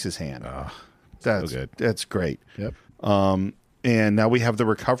Fred takes his hand. That's good. That's great. Yep. And now we have the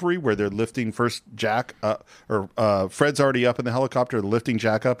recovery where they're lifting first Jack, Fred's already up in the helicopter, lifting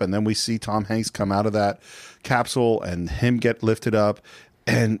Jack up, and then we see Tom Hanks come out of that capsule and him get lifted up.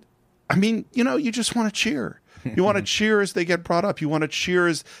 And I mean, you just want to cheer. You want to cheer as they get brought up. You want to cheer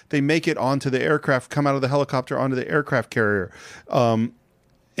as they make it onto the aircraft, come out of the helicopter onto the aircraft carrier.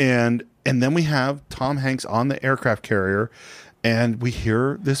 And then we have Tom Hanks on the aircraft carrier, and we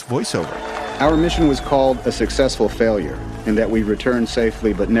hear this voiceover. Our mission was called a successful failure, in that we returned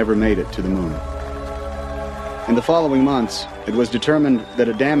safely but never made it to the moon. In the following months, it was determined that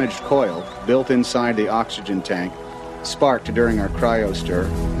a damaged coil built inside the oxygen tank sparked during our cryostir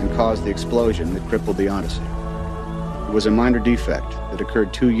and caused the explosion that crippled the Odyssey. It was a minor defect that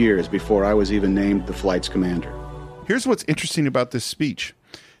occurred 2 years before I was even named the flight's commander. Here's what's interesting about this speech.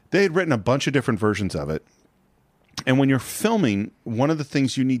 They had written a bunch of different versions of it. And when you're filming, one of the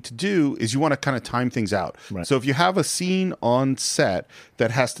things you need to do is you want to kind of time things out. Right. So if you have a scene on set that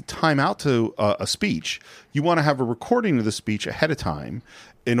has to time out to a speech, you want to have a recording of the speech ahead of time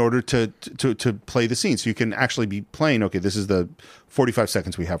in order to play the scene. So you can actually be playing, okay, this is the 45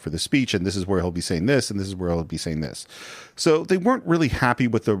 seconds we have for the speech, and this is where he'll be saying this, and this is where he'll be saying this. So they weren't really happy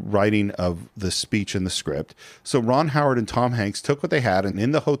with the writing of the speech and the script. So Ron Howard and Tom Hanks took what they had, and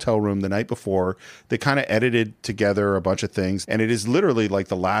in the hotel room the night before, they kind of edited together a bunch of things. And it is literally like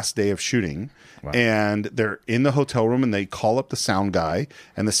the last day of shooting. Wow. And they're in the hotel room, and they call up the sound guy,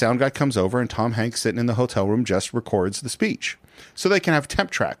 and the sound guy comes over, and Tom Hanks sitting in the hotel hotel room just records the speech. So they can have temp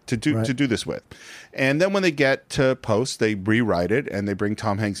track to do this with. And then when they get to post, they rewrite it and they bring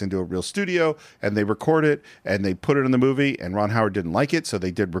Tom Hanks into a real studio and they record it and they put it in the movie, and Ron Howard didn't like it, so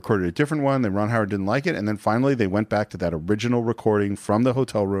they recorded a different one. Then Ron Howard didn't like it, and then finally they went back to that original recording from the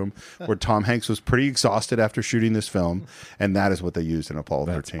hotel room where Tom Hanks was pretty exhausted after shooting this film, and that is what they used in Apollo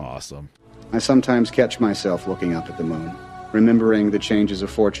 13. That's awesome. I sometimes catch myself looking up at the moon, remembering the changes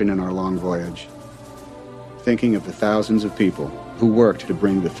of fortune in our long voyage, thinking of the thousands of people who worked to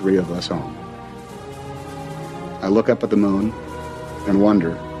bring the three of us home. I look up at the moon and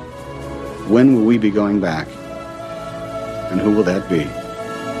wonder, when will we be going back? And who will that be?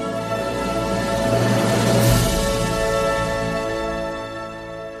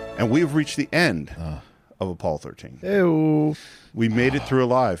 And we have reached the end of Apollo 13. Ew. We made it through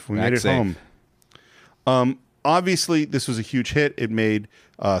alive. We made it safe. home. Obviously, this was a huge hit. It made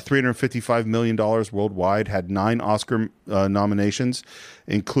 $355 million worldwide, had 9 Oscar nominations,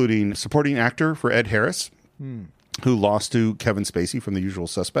 including supporting actor for Ed Harris, who lost to Kevin Spacey from The Usual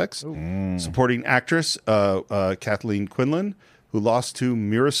Suspects. Supporting actress Kathleen Quinlan, who lost to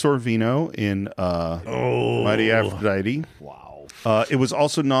Mira Sorvino in Mighty Aphrodite. Wow. It was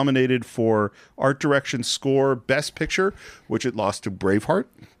also nominated for Art Direction Score Best Picture, which it lost to Braveheart.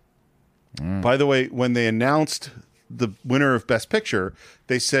 By the way, when they announced the winner of Best Picture,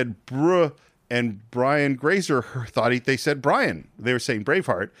 they said bruh, and Brian Grazer thought they said Brian. They were saying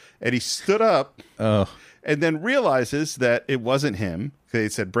Braveheart, and he stood up and then realizes that it wasn't him. They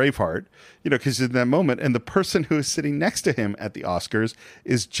said Braveheart, because in that moment, and the person who is sitting next to him at the Oscars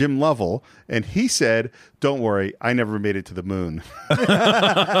is Jim Lovell, and he said, "Don't worry, I never made it to the moon."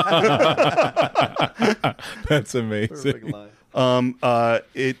 That's amazing.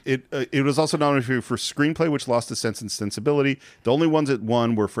 It was also nominated for screenplay, which lost to Sense and Sensibility. The only ones it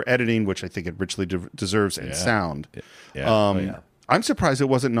won were for editing, which I think it richly deserves, and sound. I'm surprised it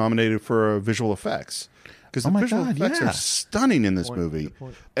wasn't nominated for visual effects, because the visual effects are stunning in this movie.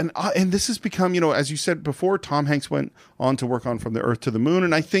 And this has become, as you said before, Tom Hanks went on to work on From the Earth to the Moon,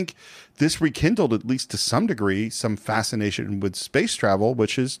 and I think this rekindled, at least to some degree, some fascination with space travel,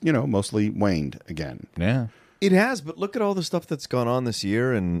 which is, mostly waned again. Yeah. It has, but look at all the stuff that's gone on this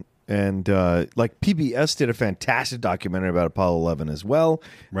year, and like PBS did a fantastic documentary about Apollo 11 as well.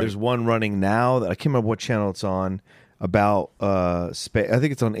 Right. There's one running now that I can't remember what channel it's on about space. I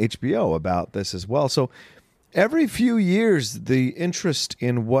think it's on HBO about this as well. So every few years, the interest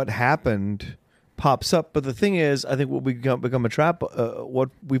in what happened pops up. But the thing is, I think what we become a trap,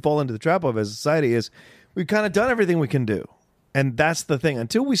 what we fall into the trap of as a society is we've kind of done everything we can do, and that's the thing.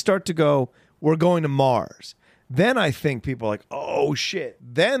 Until we start to go, we're going to Mars. Then I think people are like, oh, shit.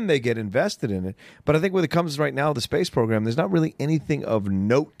 Then they get invested in it. But I think when it comes right now to the space program, there's not really anything of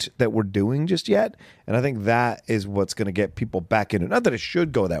note that we're doing just yet. And I think that is what's going to get people back into it. Not that it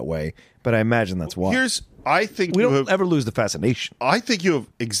should go that way, but I imagine that's why. I think we don't ever lose the fascination. I think you have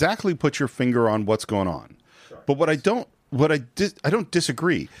exactly put your finger on what's going on. But I don't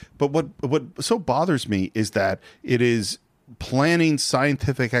disagree. But what so bothers me is that it is planning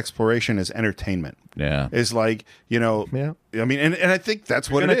scientific exploration as entertainment. Yeah. Is like, I mean, and I think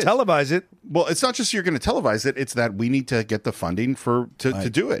that's what it is. You're going to televise it. Well, it's not just you're going to televise it. It's that we need to get the funding to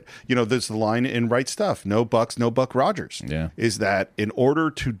do it. There's the line in Right Stuff, no bucks, no Buck Rogers. Yeah. Is that in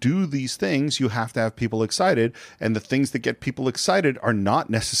order to do these things, you have to have people excited. And the things that get people excited are not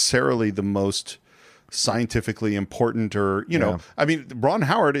necessarily the most scientifically important, or I mean, Ron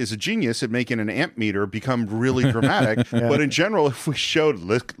Howard is a genius at making an amp meter become really dramatic. But in general, if we showed,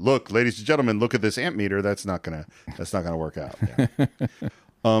 look, ladies and gentlemen, look at this amp meter, that's not gonna work out.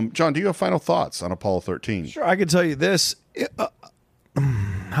 John, do you have final thoughts on Apollo 13? Sure, I can tell you this.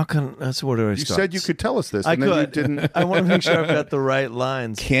 How can that's where do I start? You said you could tell us this, I and then you didn't. I want to make sure I've got the right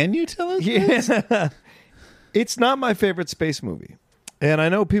lines. Can you tell us this? It's not my favorite space movie. And I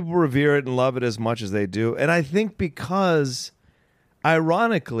know people revere it and love it as much as they do. And I think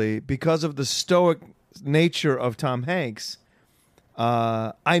ironically, because of the stoic nature of Tom Hanks,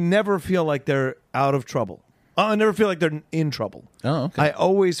 I never feel like they're out of trouble. I never feel like they're in trouble. Oh, okay. I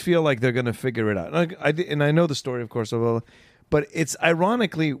always feel like they're going to figure it out. And I know the story, of course, but it's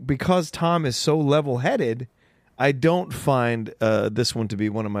ironically, because Tom is so level-headed, I don't find this one to be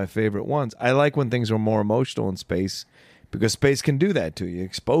one of my favorite ones. I like when things are more emotional in space, because space can do that to you,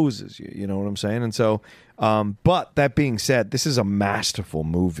 exposes you, you know what I'm saying? And so, but that being said, this is a masterful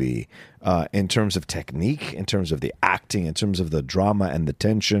movie in terms of technique, in terms of the acting, in terms of the drama and the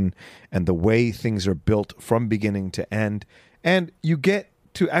tension and the way things are built from beginning to end. And you get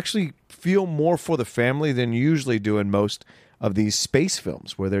to actually feel more for the family than you usually do in most of these space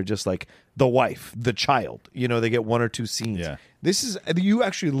films where they're just like the wife, the child. You know, they get 1 or 2 scenes. Yeah. This is, you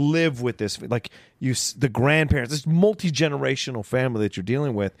actually live with this, like the grandparents, this multi-generational family that you're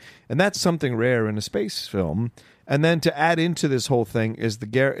dealing with, and that's something rare in a space film. And then to add into this whole thing is the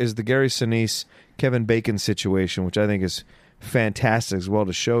Gary Sinise, Kevin Bacon situation, which I think is fantastic as well,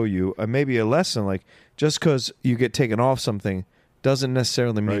 to show you maybe a lesson, like just because you get taken off something doesn't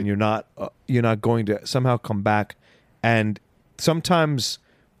necessarily mean you're not going to somehow come back. And sometimes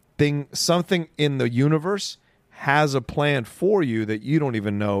something in the universe has a plan for you that you don't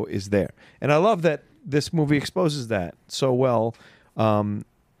even know is there. And I love that this movie exposes that so well. And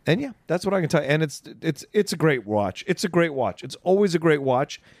yeah, that's what I can tell you. And it's a great watch. It's a great watch. It's always a great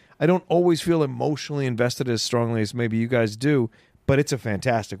watch. I don't always feel emotionally invested as strongly as maybe you guys do, but it's a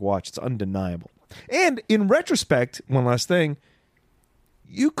fantastic watch. It's undeniable. And in retrospect, one last thing,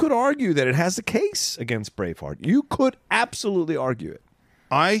 you could argue that it has a case against Braveheart. You could absolutely argue it.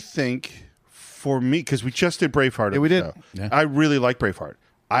 I think for me, because we just did Braveheart. Yeah, we did. Yeah. I really like Braveheart.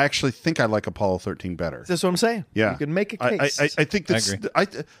 I actually think I like Apollo 13 better. That's what I'm saying. Yeah. You can make a case. I think that's...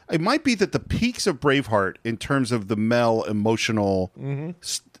 it might be that the peaks of Braveheart in terms of the male emotional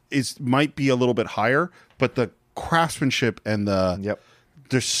might be a little bit higher, but the craftsmanship and the...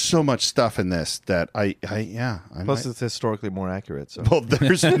 There's so much stuff in this that Plus, it's historically more accurate. So. Well,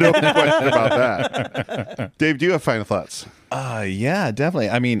 there's no question about that. Dave, do you have final thoughts? Yeah, definitely.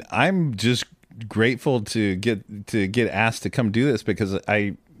 I mean, I'm just grateful to get asked to come do this because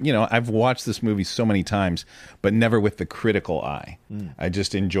I've watched this movie so many times, but never with the critical eye. I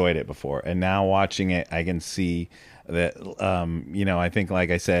just enjoyed it before, and now watching it, I can see that. I think, like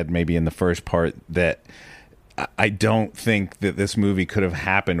I said, maybe in the first part that. I don't think that this movie could have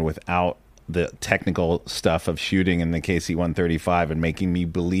happened without the technical stuff of shooting in the KC-135 and making me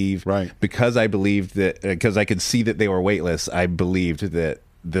believe, because I believed that, because I could see that they were weightless, I believed that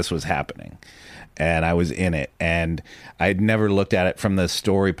this was happening and I was in it. And I'd never looked at it from the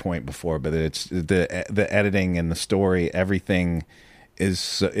story point before, but it's the editing and the story, everything is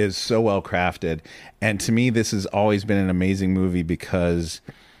so well crafted. And to me, this has always been an amazing movie because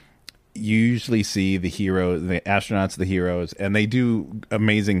you usually see the astronauts, the heroes, and they do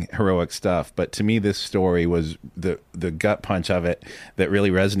amazing heroic stuff. But to me, this story was the gut punch of it that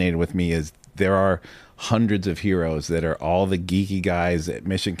really resonated with me is there are hundreds of heroes that are all the geeky guys at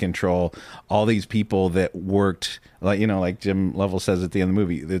Mission Control, all these people that worked, like Jim Lovell says at the end of the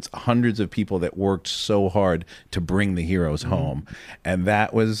movie, it's hundreds of people that worked so hard to bring the heroes home. And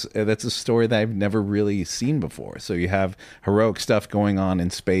that's a story that I've never really seen before. So you have heroic stuff going on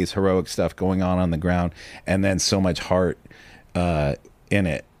in space, heroic stuff going on the ground, and then so much heart in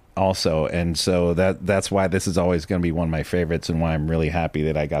it also. And so that's why this is always going to be one of my favorites and why I'm really happy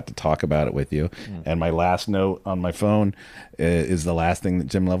that I got to talk about it with you. And my last note on my phone is the last thing that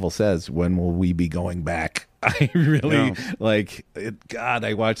Jim Lovell says: when will we be going back? I really God,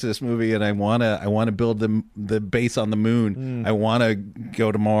 I watched this movie and I want to build the base on the moon. I want to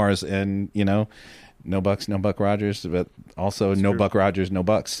go to Mars, and no Bucks, no Buck Rogers, but also That's no true. Buck Rogers, no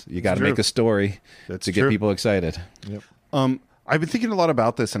Bucks. You got to make a story to get people excited. Yep. I've been thinking a lot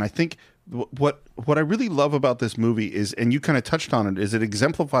about this, and I think what I really love about this movie is, and you kind of touched on it, is it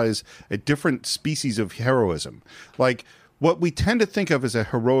exemplifies a different species of heroism. Like what we tend to think of as a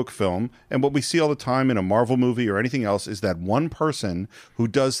heroic film, and what we see all the time in a Marvel movie or anything else, is that one person who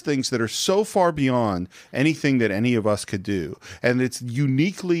does things that are so far beyond anything that any of us could do. And it's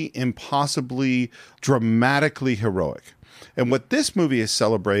uniquely, impossibly, dramatically heroic. And what this movie is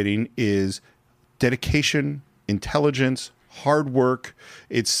celebrating is dedication, intelligence, hard work.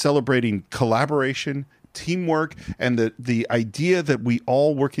 It's celebrating collaboration, teamwork, and the idea that we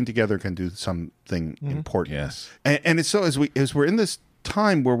all working together can do something important. Yes. And it's so as we're in this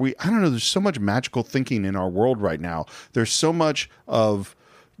time where there's so much magical thinking in our world right now. There's so much of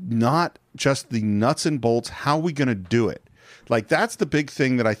not just the nuts and bolts, how are we going to do it? Like, that's the big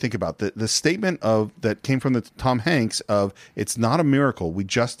thing that I think about. The statement that came from the Tom Hanks of, it's not a miracle, we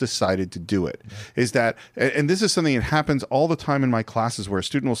just decided to do it. Is that, and this is something that happens all the time in my classes where a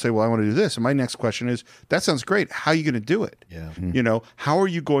student will say, well, I want to do this. And my next question is, that sounds great. How are you going to do it? Yeah. How are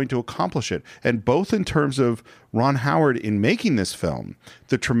you going to accomplish it? And both in terms of Ron Howard in making this film,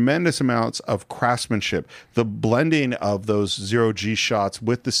 the tremendous amounts of craftsmanship, the blending of those zero-G shots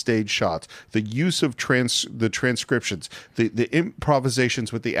with the stage shots, the use of the transcriptions, the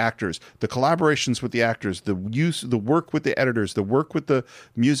improvisations with the actors, the collaborations with the actors, the work with the editors, the work with the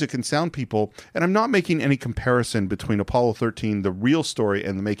music and sound people. And I'm not making any comparison between Apollo 13, the real story,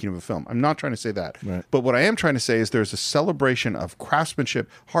 and the making of a film. I'm not trying to say that. Right. But what I am trying to say is there's a celebration of craftsmanship,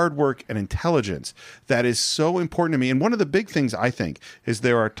 hard work, and intelligence that is so important to me. And one of the big things I think is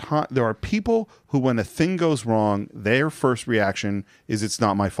there are people who, when a thing goes wrong, their first reaction is it's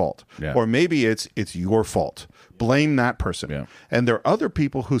not my fault, or maybe it's your fault. Blame that person. And there are other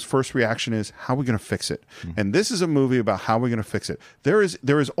people whose first reaction is, how are we going to fix it? And this is a movie about how we're going to fix it. There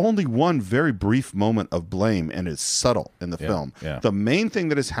is only one very brief moment of blame, and it's subtle in the film. The main thing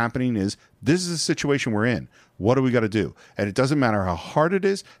that is happening is, this is the situation we're in. What do we got to do? And it doesn't matter how hard it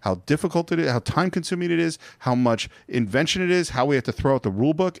is, how difficult it is, how time-consuming it is, how much invention it is, how we have to throw out the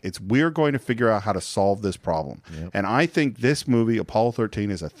rule book. We're going to figure out how to solve this problem. And I think this movie, Apollo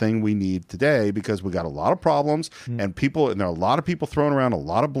 13, is a thing we need today, because we got a lot of problems and there are a lot of people throwing around a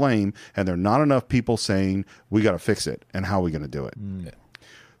lot of blame, and there are not enough people saying we got to fix it, and how are we going to do it?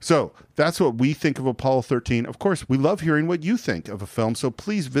 So that's what we think of Apollo 13. Of course, we love hearing what you think of a film. So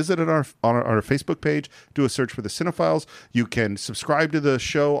please visit on our Facebook page, do a search for The Cinephiles. You can subscribe to the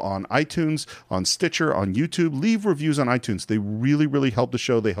show on iTunes, on Stitcher, on YouTube. Leave reviews on iTunes. They really, really help the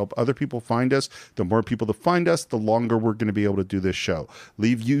show. They help other people find us. The more people that find us, the longer we're going to be able to do this show.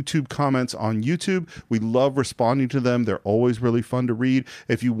 Leave YouTube comments on YouTube. We love responding to them. They're always really fun to read.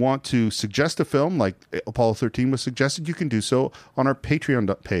 If you want to suggest a film like Apollo 13 was suggested, you can do so on our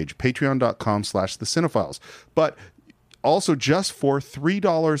Patreon page, patreon.com/thecинephiles. But also, just for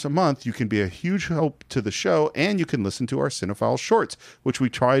 $3 a month, you can be a huge help to the show, and you can listen to our Cinephile Shorts, which we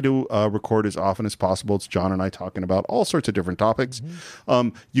try to record as often as possible. It's John and I talking about all sorts of different topics.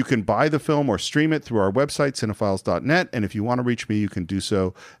 You can buy the film or stream it through our website, cinephiles.net. And if you want to reach me, you can do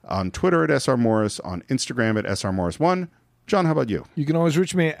so on Twitter at SRMorris, on Instagram at SRMorris1. John, how about you? You can always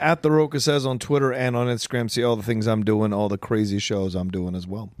reach me at The Rocha Says on Twitter and on Instagram. See all the things I'm doing, all the crazy shows I'm doing as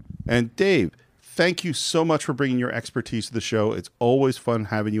well. And Dave, thank you so much for bringing your expertise to the show. It's always fun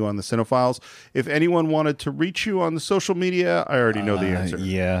having you on the Cinephiles. If anyone wanted to reach you on the social media, I already know the answer.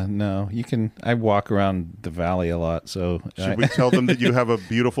 You can. I walk around the valley a lot, so should we tell them that you have a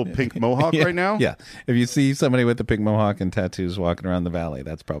beautiful pink mohawk right now? Yeah. If you see somebody with a pink mohawk and tattoos walking around the valley,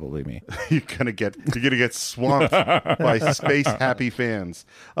 that's probably me. You're gonna get swamped by space happy fans.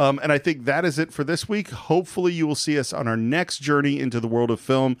 And I think that is it for this week. Hopefully, you will see us on our next journey into the world of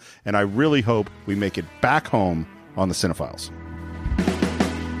film, and I really hope we make it back home on the Cinephiles.